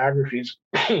 2 biographies,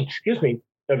 excuse me,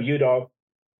 of Udall,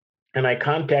 and I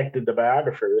contacted the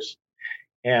biographers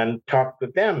and talked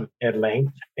with them at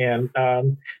length. And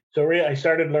so I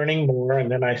started learning more, and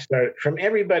then from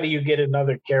everybody, you get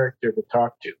another character to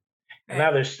talk to. And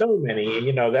now there's so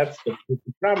many, that's the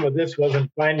problem with this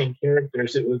wasn't finding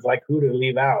characters. It was like who to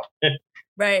leave out.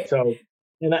 Right. So,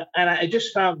 and I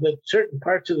just found that certain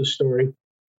parts of the story,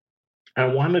 I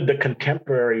wanted the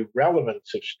contemporary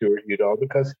relevance of Stuart Udall,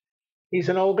 because he's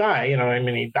an old guy.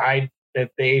 He died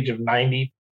at the age of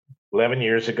 90, 11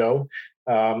 years ago.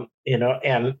 And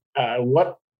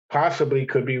what possibly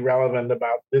could be relevant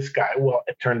about this guy? Well,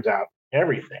 it turns out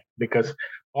everything, because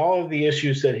all of the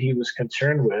issues that he was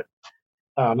concerned with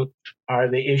are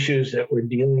the issues that we're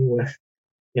dealing with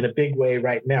in a big way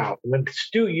right now. When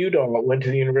Stu Udall went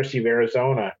to the University of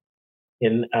Arizona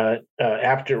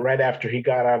right after he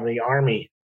got out of the Army,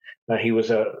 he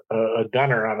was a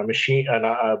gunner on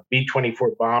a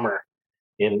B-24 bomber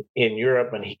in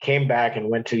Europe, and he came back and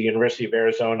went to the University of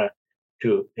Arizona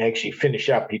to actually finish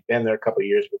up. He'd been there a couple of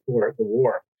years before the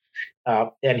war,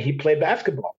 and he played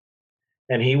basketball,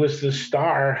 and he was the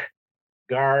star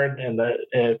guard, and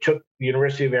took the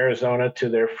University of Arizona to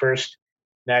their first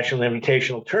National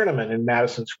Invitational Tournament in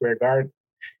Madison Square Garden.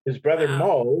 His brother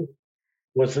Mo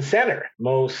was the center.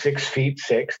 Mo's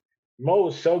 6'6". Mo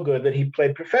was so good that he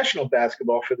played professional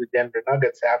basketball for the Denver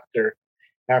Nuggets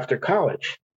after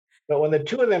college. But when the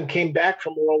two of them came back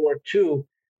from World War II,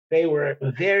 they were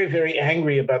very, very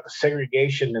angry about the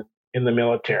segregation in the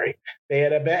military. They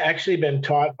had actually been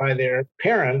taught by their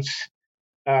parents,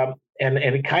 and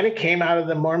it kind of came out of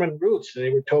the Mormon roots. They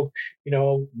were told,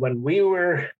 when we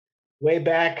were way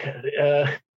back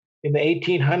in the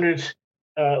 1800s,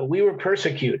 we were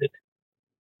persecuted.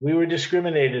 We were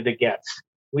discriminated against.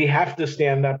 We have to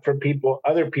stand up for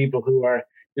other people who are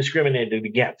discriminated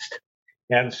against.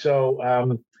 And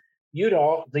so the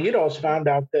Udalls found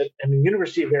out that in the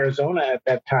University of Arizona at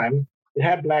that time, it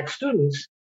had Black students,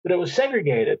 but it was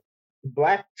segregated.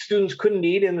 Black students couldn't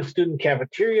eat in the student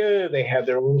cafeteria. They had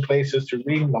their own places to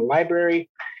read in the library.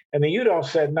 And the Udalls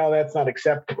said, no, that's not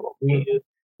acceptable.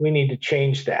 We need to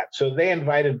change that. So they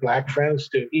invited Black friends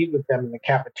to eat with them in the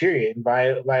cafeteria in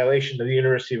violation of the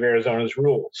University of Arizona's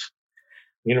rules.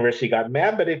 The university got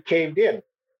mad, but it caved in,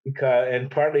 and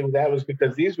partly that was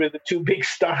because these were the two big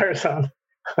stars on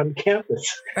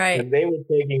campus, right? And they were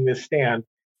taking this stand,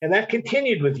 and that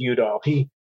continued with Udall.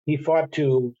 He fought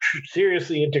to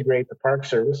seriously integrate the Park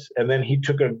Service, and then he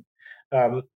took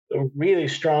a really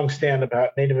strong stand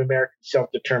about Native American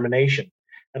self-determination,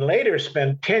 and later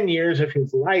spent 10 years of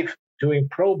his life doing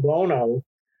pro bono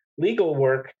legal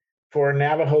work for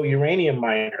Navajo uranium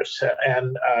miners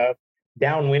and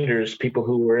downwinders, people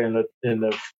who were in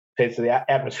the face of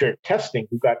the atmospheric testing,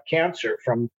 who got cancer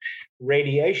from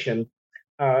radiation.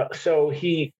 So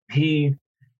he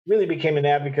really became an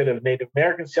advocate of Native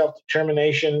American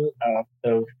self-determination,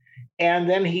 and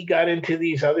then he got into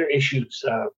these other issues,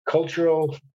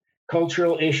 cultural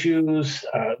issues,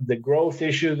 the growth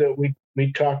issue that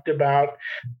we talked about,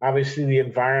 obviously the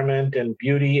environment and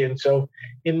beauty. And so,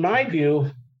 in my view,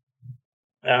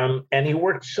 and he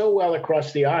worked so well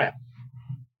across the aisle.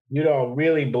 Udall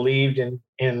really believed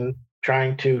in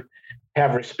trying to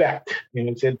have respect.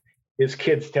 He said his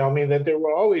kids tell me that there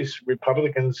were always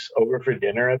Republicans over for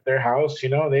dinner at their house. They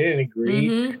didn't agree.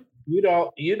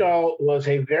 Mm-hmm. Udall was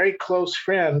a very close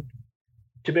friend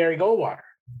to Barry Goldwater,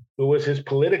 who was his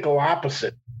political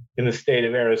opposite in the state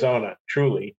of Arizona,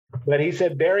 truly. But he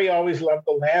said Barry always loved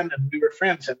the land and we were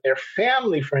friends, and their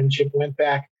family friendship went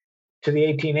back to the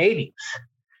 1880s.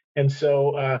 And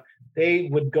so they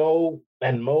would go,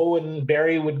 and Mo and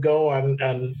Barry would go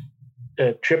on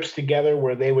trips together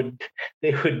where they would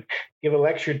give a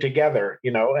lecture together,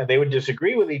 and they would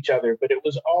disagree with each other, but it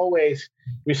was always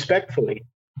respectfully.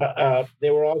 They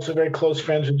were also very close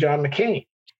friends with John McCain.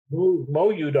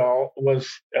 Mo Udall was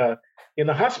in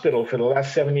the hospital for the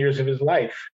last 7 years of his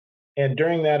life. And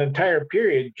during that entire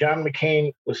period, John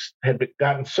McCain had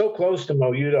gotten so close to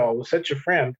Mo Udall, was such a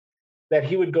friend, that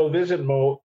he would go visit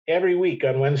Mo every week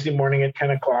on Wednesday morning at 10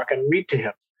 o'clock and read to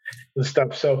him and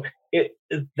stuff. So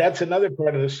that's another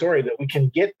part of the story, that we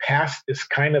can get past this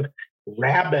kind of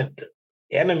rabid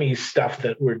enemy stuff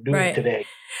that we're doing today.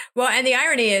 Well, and the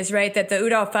irony is, right, that the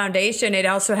Udall Foundation, it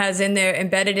also has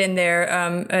embedded in there,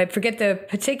 I forget the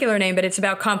particular name, but it's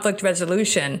about conflict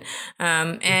resolution.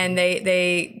 And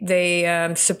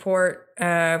they support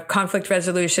conflict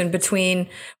resolution between,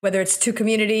 whether it's two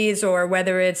communities or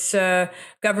whether it's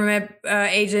government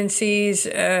agencies,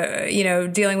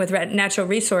 dealing with natural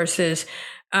resources.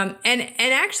 And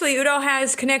actually, Udall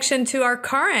has connection to our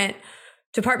current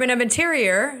Department of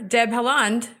Interior, Deb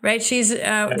Haaland, right? She's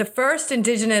the first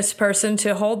Indigenous person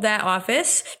to hold that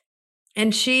office.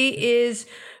 And she is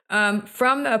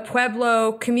from a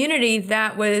Pueblo community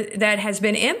that has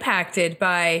been impacted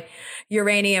by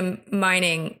uranium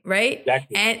mining, right?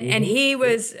 Exactly. And he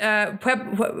was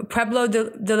Pueblo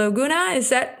de Laguna, is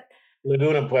that?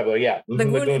 Laguna Pueblo, yeah.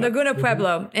 Laguna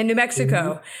Pueblo in New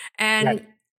Mexico. And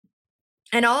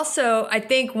And also, I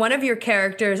think one of your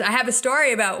characters, I have a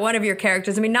story about one of your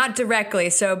characters. I mean, not directly.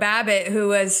 So Babbitt, who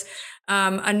was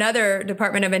another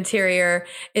Department of Interior,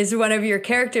 is one of your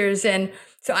characters. And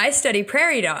so I study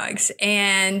prairie dogs.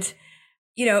 And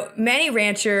many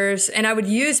ranchers, and I would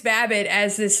use Babbitt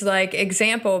as this like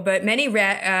example, but many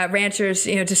ranchers,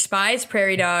 despise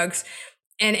prairie dogs.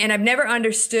 And I've never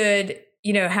understood,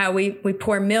 how we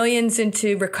pour millions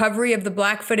into recovery of the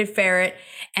black-footed ferret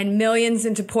and millions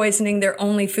into poisoning their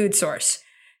only food source.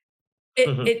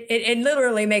 It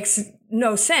literally makes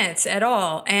no sense at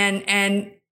all.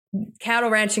 And cattle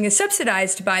ranching is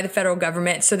subsidized by the federal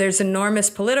government. So there's enormous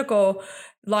political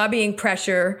lobbying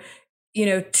pressure,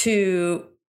 to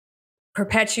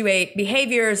perpetuate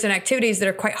behaviors and activities that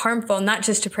are quite harmful, not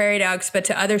just to prairie dogs, but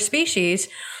to other species.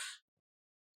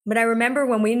 But I remember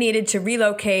when we needed to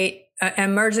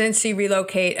emergency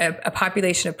relocate a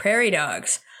population of prairie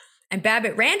dogs, and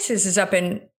Babbitt Ranches is up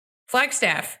in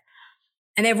Flagstaff.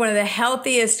 And they have one of the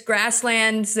healthiest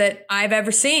grasslands that I've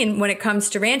ever seen when it comes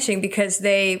to ranching, because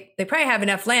they probably have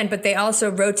enough land, but they also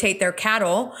rotate their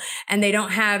cattle and they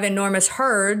don't have enormous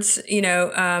herds,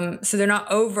 so they're not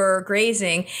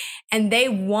overgrazing. And they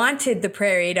wanted the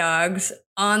prairie dogs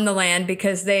on the land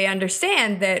because they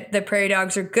understand that the prairie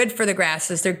dogs are good for the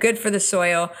grasses. They're good for the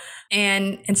soil.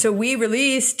 And so we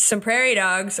released some prairie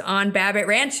dogs on Babbitt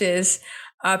Ranches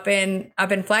up in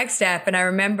Flagstaff. And I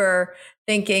remember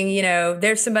thinking,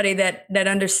 there's somebody that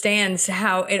understands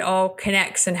how it all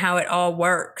connects and how it all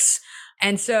works.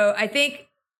 And so I think,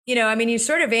 you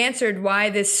sort of answered why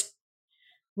this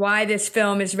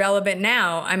film is relevant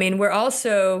now. I mean, we're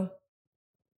also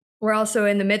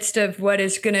in the midst of what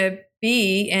is going to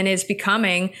be and is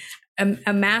becoming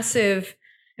a massive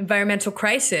environmental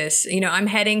crisis. I'm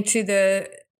heading to the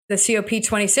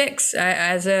COP26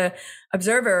 as a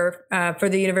observer for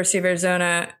the University of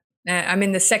Arizona. I'm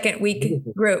in the second week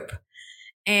group.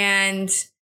 And,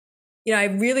 I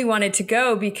really wanted to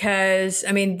go because,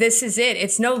 this is it.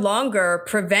 It's no longer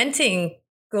preventing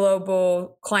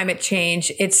global climate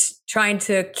change. It's trying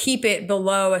to keep it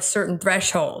below a certain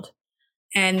threshold.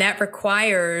 And that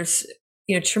requires,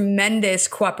 tremendous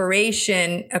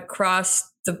cooperation across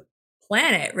the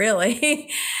planet, really.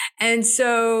 And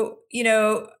so,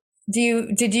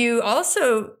 did you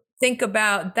also think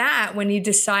about that when you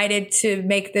decided to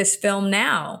make this film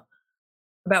now,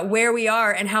 about where we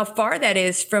are and how far that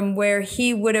is from where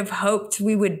he would have hoped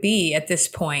we would be at this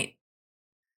point?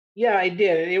 Yeah, I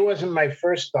did. It wasn't my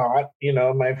first thought.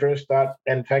 My first thought,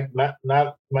 in fact,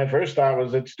 not my first thought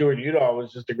was that Stuart Udall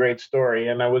was just a great story,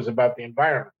 and it was about the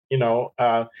environment.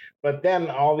 But then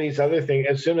all these other things.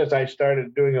 As soon as I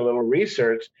started doing a little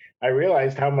research, I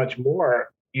realized how much more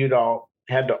Udall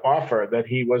had to offer. That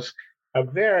he was a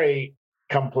very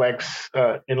complex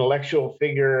intellectual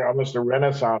figure, almost a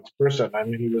Renaissance person. I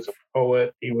mean, he was a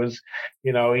poet. He was,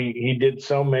 he did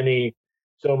so many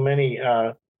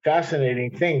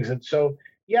fascinating things. And so,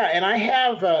 yeah, and I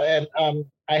have,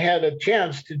 I had a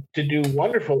chance to do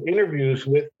wonderful interviews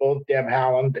with both Deb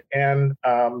Haaland and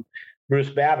Bruce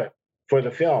Babbitt for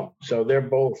the film. So they're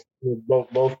will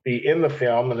both be in the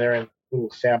film, and they're in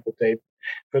little sample tape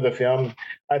for the film.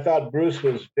 I thought Bruce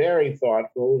was very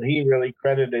thoughtful. He really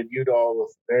credited Udall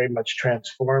with very much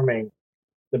transforming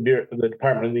the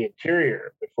Department of the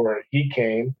Interior before he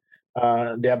came.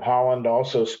 Deb Haaland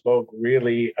also spoke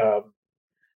really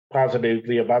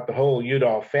positively about the whole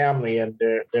Udall family and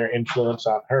their influence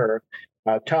on her.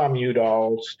 Tom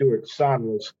Udall, Stuart's son,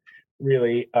 was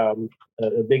really a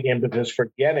big impetus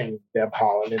for getting Deb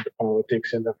Haaland into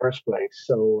politics in the first place.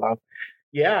 So,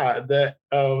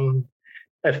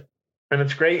 and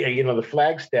it's great. The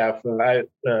Flagstaff,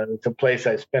 it's a place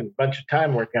I spent a bunch of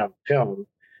time working on the film,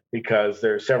 because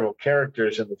there are several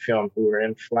characters in the film who are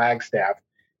in Flagstaff,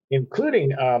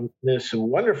 including this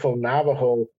wonderful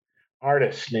Navajo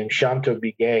artist named Shanto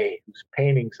Bigay, whose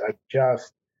paintings are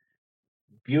just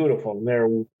beautiful.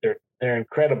 And they're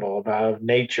incredible about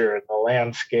nature and the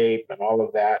landscape and all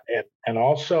of that, and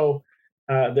also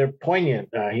they're poignant.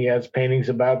 He has paintings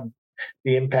about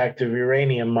the impact of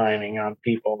uranium mining on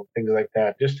people and things like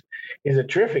that. Just, he's a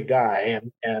terrific guy,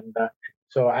 and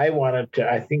so I wanted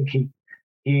to. I think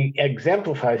he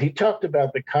exemplifies. He talked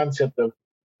about the concept of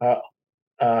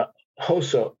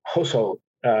hoso,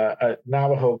 a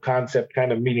Navajo concept,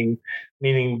 kind of meaning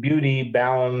beauty,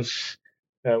 balance,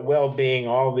 well-being,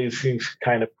 all these things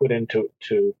kind of put into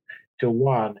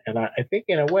one. And I think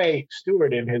in a way,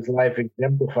 Stuart in his life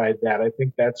exemplified that. I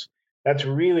think that's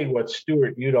really what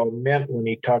Stuart Udall meant when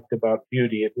he talked about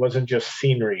beauty. It wasn't just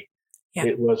scenery. Yeah.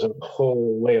 It was a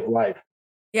whole way of life.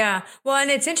 Yeah. Well,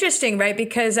 and it's interesting, right?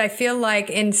 Because I feel like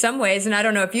in some ways, and I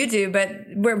don't know if you do,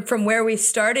 but from where we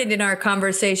started in our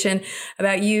conversation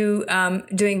about you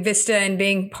doing Vista and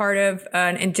being part of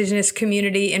an indigenous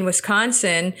community in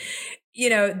Wisconsin,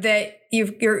 that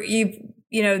you've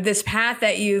this path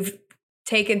that you've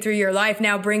taken through your life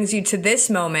now brings you to this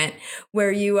moment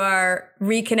where you are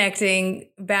reconnecting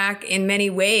back in many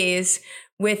ways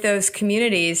with those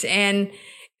communities. And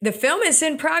the film is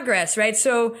in progress, right?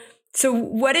 So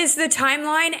what is the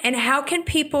timeline and how can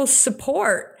people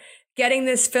support getting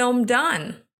this film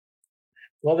done?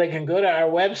 Well, they can go to our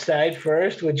website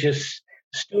first, which is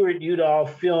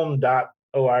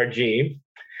stuartudallfilm.org.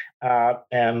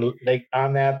 And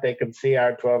on that, they can see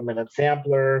our 12-minute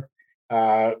sampler.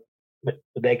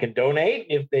 They can donate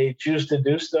if they choose to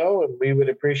do so, and we would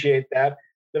appreciate that.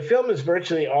 The film is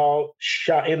virtually all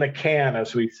shot in the can,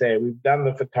 as we say. We've done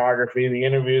the photography, the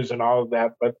interviews, and all of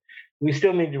that, but we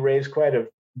still need to raise quite a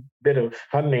bit of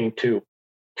funding to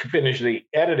finish the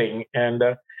editing. And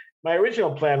my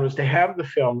original plan was to have the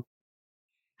film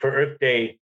for Earth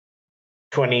Day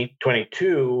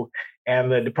 2022,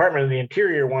 and the Department of the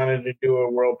Interior wanted to do a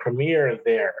world premiere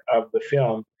there of the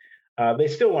film. They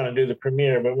still want to do the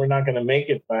premiere, but we're not going to make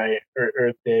it by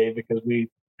Earth Day because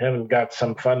we haven't got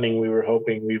some funding we were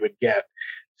hoping we would get.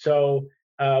 So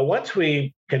once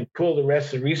we can pull the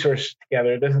rest of the resources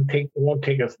together, it won't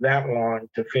take us that long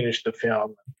to finish the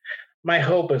film. My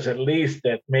hope is at least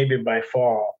that maybe by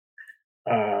fall,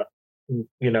 a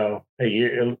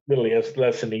year, literally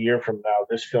less than a year from now,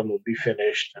 this film will be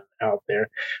finished and out there.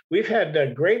 We've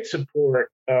had great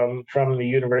support from the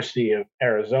University of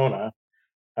Arizona.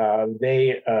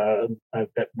 They have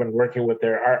been working with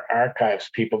their archives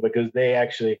people because they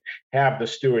actually have the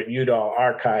Stuart Udall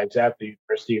archives at the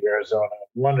University of Arizona.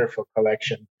 Wonderful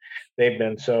collection. They've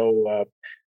been so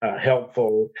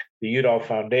helpful. The Udall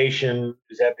Foundation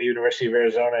is at the University of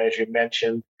Arizona, as you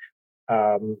mentioned.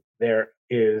 There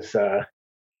is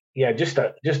just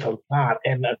a lot,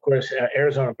 and of course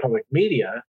Arizona Public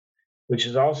Media, which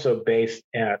is also based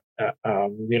at the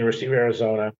University of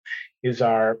Arizona, is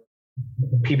our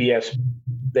PBS.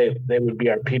 They would be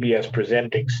our PBS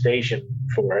presenting station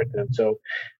for it, and so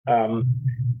I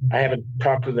haven't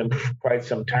talked to them for quite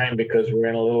some time because we're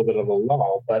in a little bit of a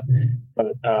lull, but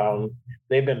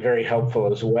they've been very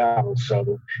helpful as well.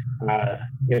 So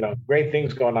great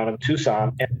things going on in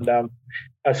Tucson, and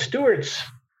Stuart's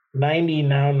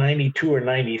 92 or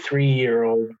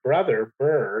 93-year-old brother,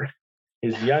 Burr,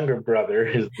 his younger brother,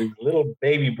 his little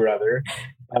baby brother,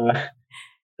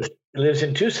 lives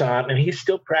in Tucson, and he's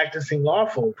still practicing law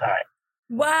full time.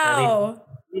 Wow.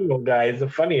 Guy is the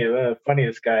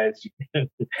funniest guys you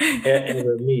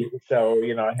ever meet. So,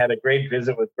 I had a great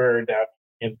visit with Burr down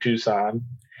in Tucson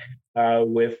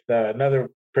with another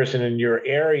person in your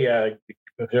area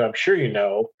who I'm sure you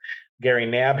know, Gary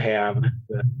Nabhan,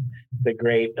 the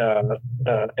great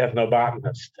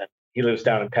ethnobotanist. And he lives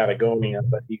down in Patagonia,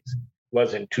 but he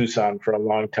was in Tucson for a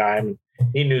long time.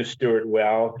 He knew Stuart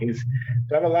well. So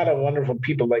I have a lot of wonderful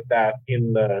people like that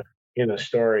in the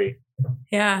story.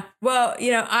 Yeah. Well,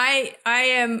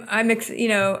 I'm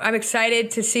excited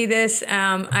to see this.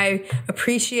 I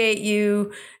appreciate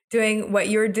you doing what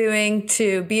you're doing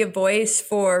to be a voice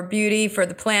for beauty, for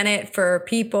the planet, for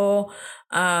people.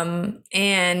 And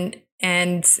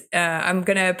I'm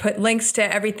going to put links to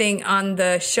everything on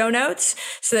the show notes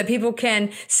so that people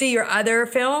can see your other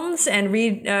films and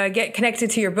get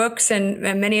connected to your books and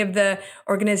many of the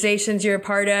organizations you're a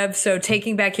part of. So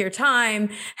Taking Back Your Time,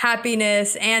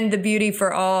 Happiness, and The Beauty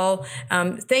for All.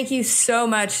 Thank you so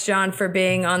much, John, for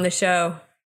being on the show.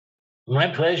 My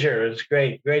pleasure. It was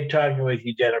great. Great talking with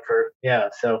you, Jennifer. Yeah.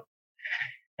 So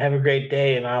have a great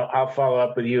day, and I'll follow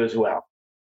up with you as well.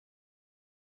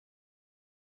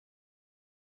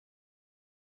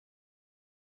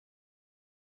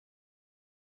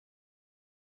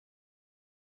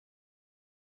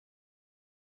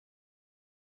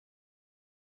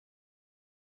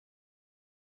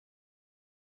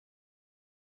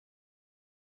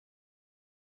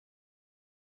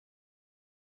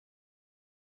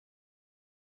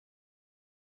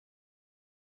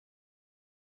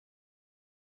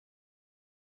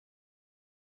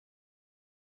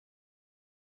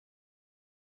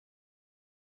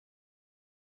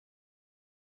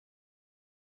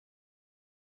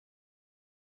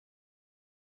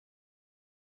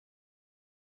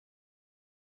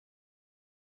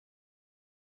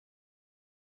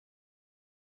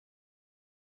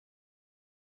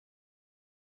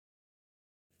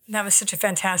 That was such a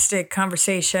fantastic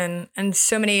conversation, and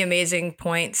so many amazing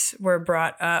points were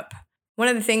brought up. One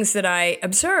of the things that I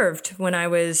observed when I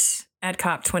was at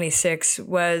COP26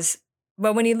 was,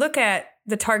 well, when you look at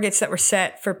the targets that were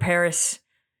set for Paris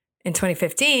in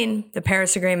 2015, the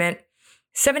Paris Agreement,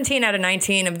 17 out of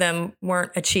 19 of them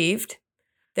weren't achieved.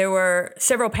 There were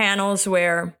several panels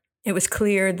where it was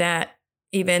clear that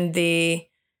even the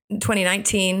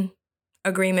 2019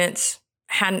 agreements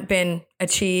hadn't been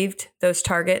achieved, those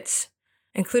targets,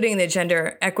 including the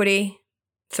gender equity.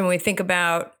 So when we think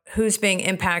about who's being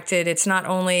impacted, it's not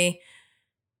only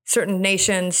certain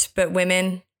nations, but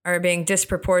women are being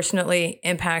disproportionately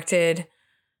impacted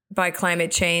by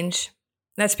climate change.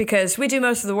 That's because we do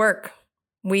most of the work.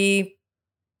 We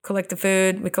collect the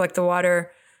food, we collect the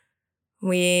water.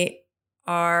 We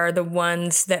are the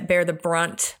ones that bear the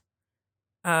brunt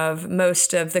of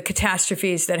most of the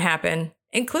catastrophes that happen,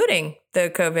 including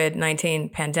the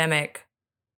COVID-19 pandemic.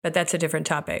 But that's a different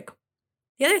topic.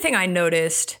 The other thing I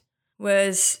noticed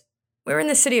was we were in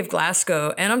the city of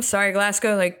Glasgow, and I'm sorry,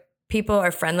 Glasgow, like, people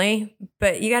are friendly,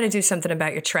 but you got to do something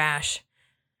about your trash.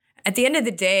 At the end of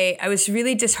the day, I was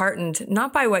really disheartened,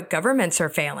 not by what governments are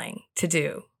failing to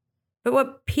do, but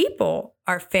what people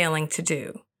are failing to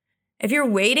do. If you're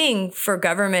waiting for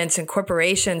governments and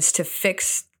corporations to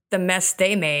fix the mess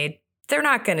they made, they're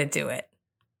not going to do it.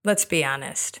 Let's be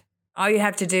honest. All you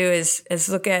have to do is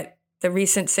look at the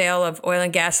recent sale of oil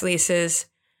and gas leases,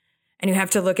 and you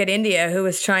have to look at India, who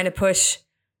was trying to push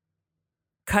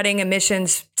cutting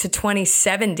emissions to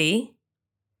 2070.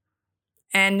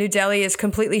 And New Delhi is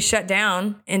completely shut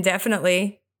down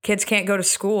indefinitely. Kids can't go to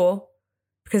school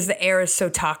because the air is so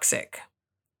toxic.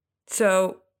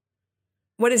 So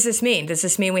what does this mean? Does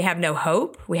this mean we have no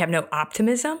hope? We have no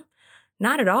optimism?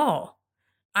 Not at all.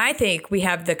 I think we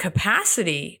have the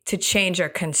capacity to change our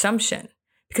consumption,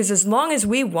 because as long as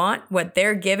we want what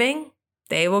they're giving,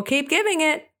 they will keep giving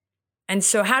it. And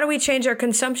so how do we change our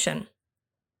consumption?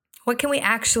 What can we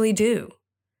actually do?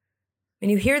 And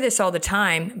you hear this all the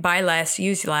time: buy less,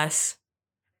 use less.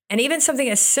 And even something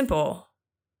as simple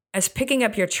as picking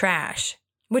up your trash,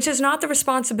 which is not the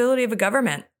responsibility of a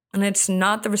government, and it's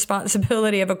not the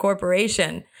responsibility of a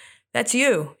corporation. That's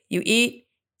you. You eat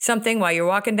something while you're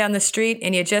walking down the street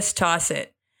and you just toss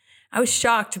it. I was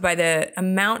shocked by the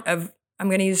amount of, I'm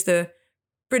going to use the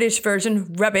British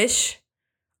version, rubbish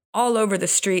all over the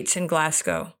streets in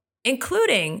Glasgow,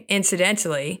 including,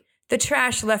 incidentally, the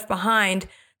trash left behind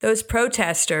those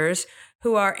protesters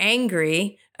who are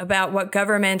angry about what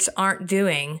governments aren't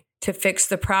doing to fix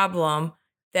the problem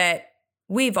that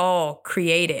we've all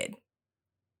created.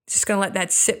 Just going to let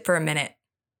that sit for a minute.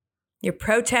 You're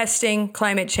protesting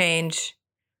climate change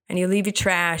and you leave your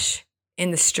trash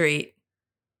in the street.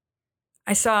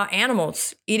 I saw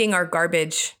animals eating our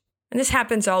garbage, and this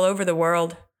happens all over the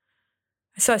world.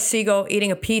 I saw a seagull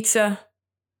eating a pizza.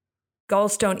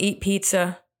 Gulls don't eat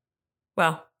pizza.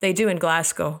 Well, they do in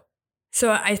Glasgow.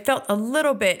 So I felt a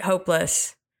little bit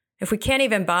hopeless. If we can't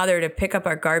even bother to pick up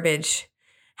our garbage,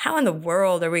 how in the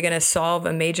world are we going to solve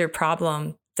a major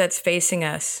problem that's facing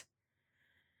us?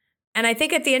 And I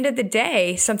think at the end of the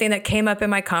day, something that came up in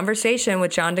my conversation with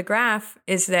John DeGraff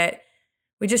is that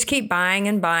we just keep buying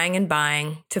and buying and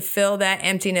buying to fill that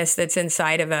emptiness that's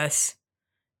inside of us.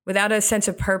 Without a sense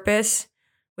of purpose,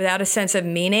 without a sense of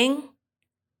meaning,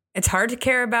 it's hard to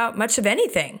care about much of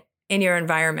anything in your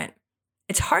environment.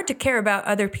 It's hard to care about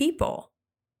other people.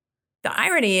 The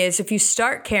irony is, if you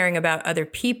start caring about other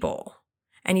people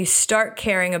and you start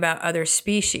caring about other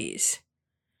species,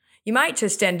 you might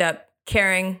just end up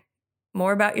caring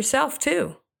more about yourself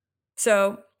too.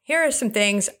 So here are some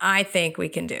things I think we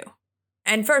can do.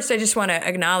 And first, I just want to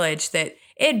acknowledge that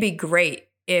it'd be great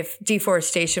if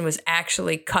deforestation was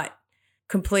actually cut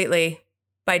completely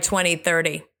by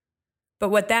 2030. But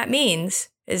what that means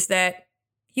is that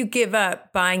you give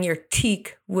up buying your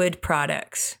teak wood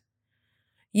products.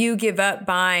 You give up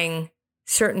buying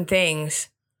certain things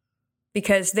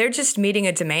because they're just meeting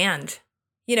a demand.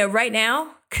 You know, right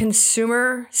now,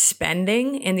 consumer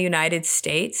spending in the United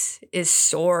States is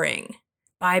soaring.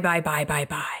 Buy, buy, buy, buy,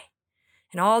 buy.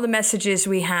 And all the messages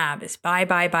we have is buy,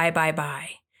 buy, buy, buy, buy.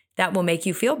 That will make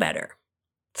you feel better.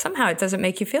 Somehow it doesn't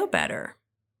make you feel better.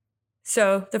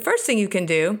 So the first thing you can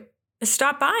do is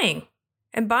stop buying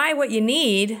and buy what you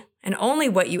need, and only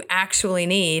what you actually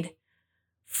need,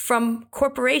 from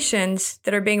corporations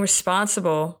that are being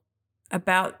responsible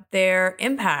about their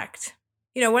impact.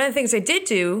 You know, one of the things I did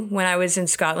do when I was in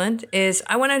Scotland is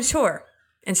I went on a tour.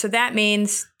 And so that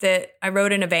means that I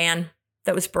rode in a van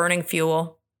that was burning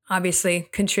fuel, obviously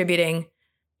contributing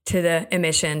to the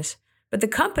emissions. But the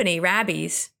company,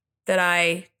 Rabbies, that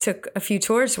I took a few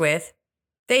tours with,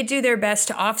 they do their best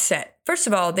to offset. First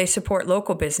of all, they support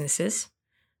local businesses.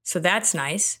 So that's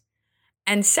nice.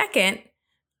 And second,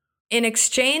 in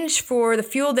exchange for the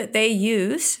fuel that they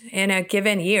use in a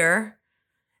given year,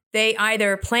 they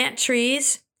either plant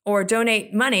trees or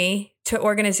donate money to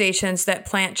organizations that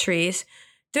plant trees,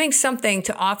 doing something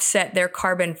to offset their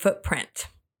carbon footprint.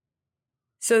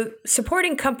 So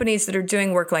supporting companies that are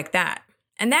doing work like that.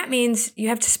 And that means you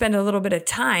have to spend a little bit of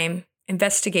time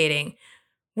investigating.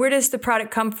 Where does the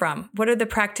product come from? What are the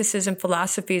practices and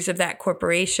philosophies of that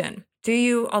corporation? Do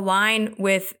you align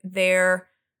with their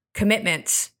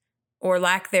commitments or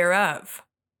lack thereof?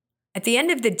 At the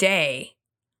end of the day,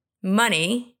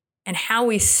 money and how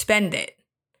we spend it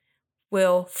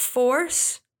will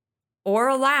force or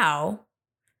allow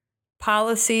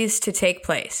policies to take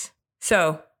place.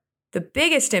 So the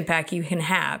biggest impact you can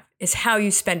have is how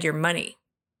you spend your money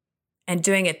and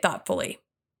doing it thoughtfully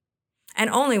and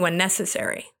only when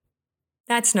necessary.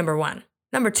 That's number one.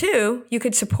 Number two, you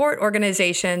could support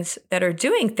organizations that are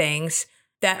doing things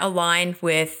that align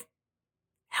with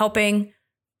helping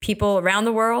people around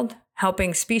the world,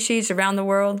 helping species around the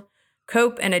world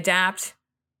cope and adapt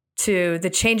to the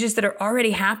changes that are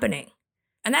already happening.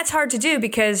 And that's hard to do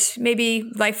because maybe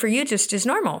life for you just is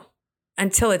normal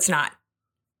until it's not.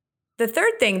 The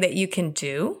third thing that you can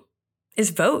do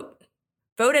is vote.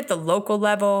 Vote at the local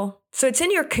level. So it's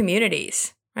in your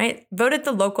communities, right? Vote at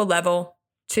the local level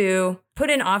to put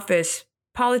in office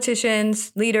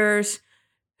politicians, leaders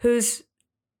whose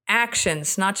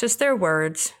actions, not just their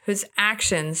words, whose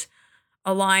actions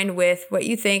align with what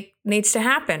you think needs to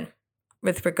happen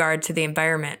with regard to the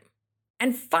environment.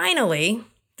 And finally,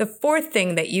 the fourth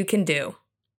thing that you can do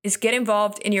is get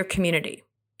involved in your community.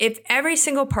 If every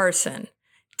single person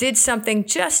did something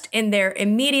just in their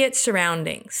immediate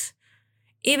surroundings,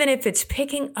 even if it's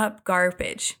picking up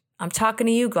garbage, I'm talking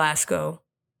to you, Glasgow,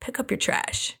 pick up your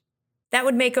trash. That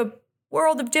would make a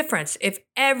world of difference if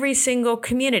every single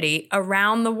community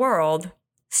around the world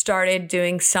started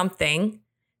doing something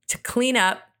to clean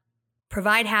up,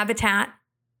 provide habitat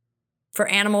for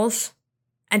animals,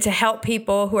 and to help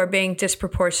people who are being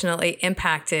disproportionately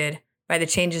impacted by the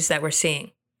changes that we're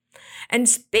seeing. And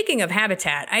speaking of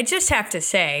habitat, I just have to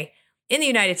say, in the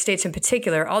United States in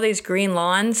particular, all these green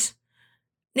lawns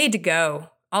need to go.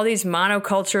 All these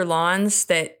monoculture lawns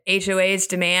that HOAs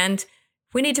demand,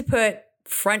 we need to put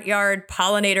front yard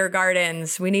pollinator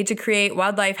gardens. We need to create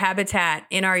wildlife habitat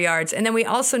in our yards. And then we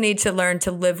also need to learn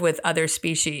to live with other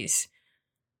species.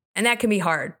 And that can be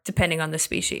hard, depending on the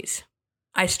species.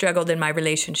 I struggled in my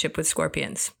relationship with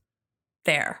scorpions.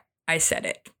 There, I said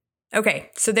it. Okay,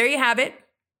 so there you have it.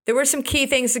 There were some key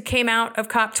things that came out of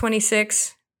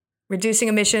COP26, reducing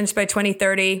emissions by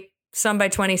 2030, some by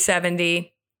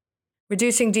 2070,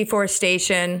 reducing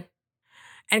deforestation,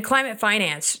 and climate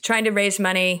finance, trying to raise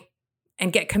money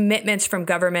and get commitments from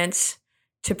governments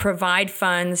to provide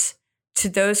funds to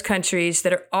those countries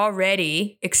that are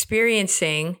already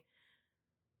experiencing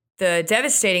the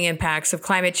devastating impacts of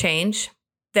climate change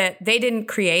that they didn't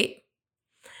create.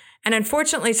 And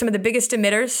unfortunately, some of the biggest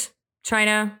emitters,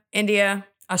 China, India,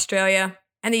 Australia,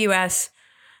 and the US,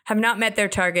 have not met their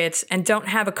targets and don't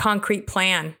have a concrete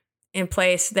plan in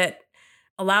place that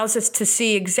allows us to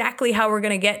see exactly how we're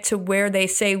going to get to where they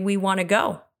say we want to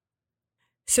go.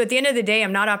 So at the end of the day,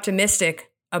 I'm not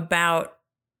optimistic about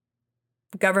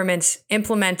governments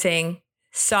implementing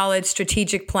solid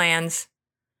strategic plans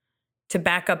to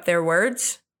back up their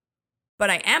words. But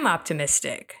I am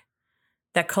optimistic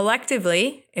that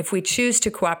collectively, if we choose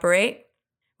to cooperate,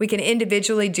 we can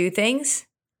individually do things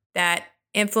that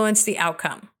influence the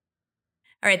outcome.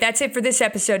 All right, that's it for this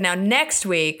episode. Now, next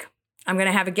week, I'm going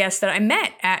to have a guest that I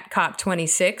met at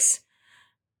COP26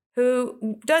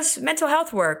 who does mental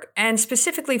health work and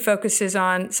specifically focuses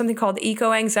on something called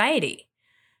eco-anxiety.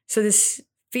 So this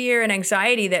fear and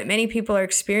anxiety that many people are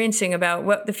experiencing about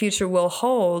what the future will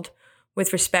hold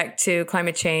with respect to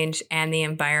climate change and the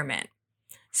environment.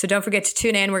 So don't forget to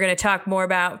tune in. We're going to talk more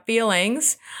about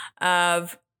feelings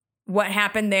of what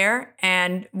happened there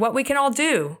and what we can all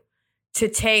do to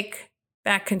take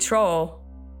back control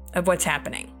of what's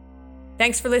happening.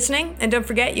 Thanks for listening. And don't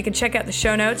forget, you can check out the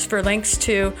show notes for links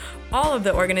to all of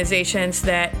the organizations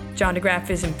that John DeGraff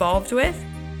is involved with,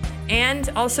 and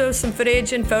also some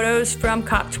footage and photos from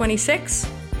COP26.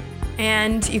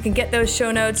 And you can get those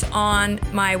show notes on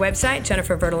my website,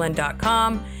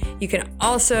 jennifervertelen.com. You can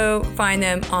also find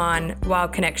them on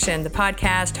Wild Connection, the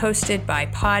podcast hosted by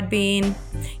Podbean.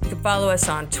 You can follow us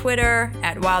on Twitter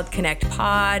at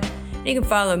WildConnectPod. And you can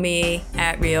follow me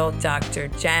at Real Dr.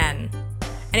 Jen.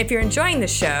 And if you're enjoying the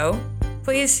show,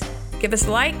 please give us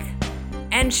a like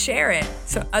and share it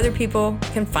so other people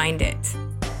can find it.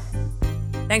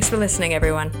 Thanks for listening,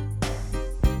 everyone.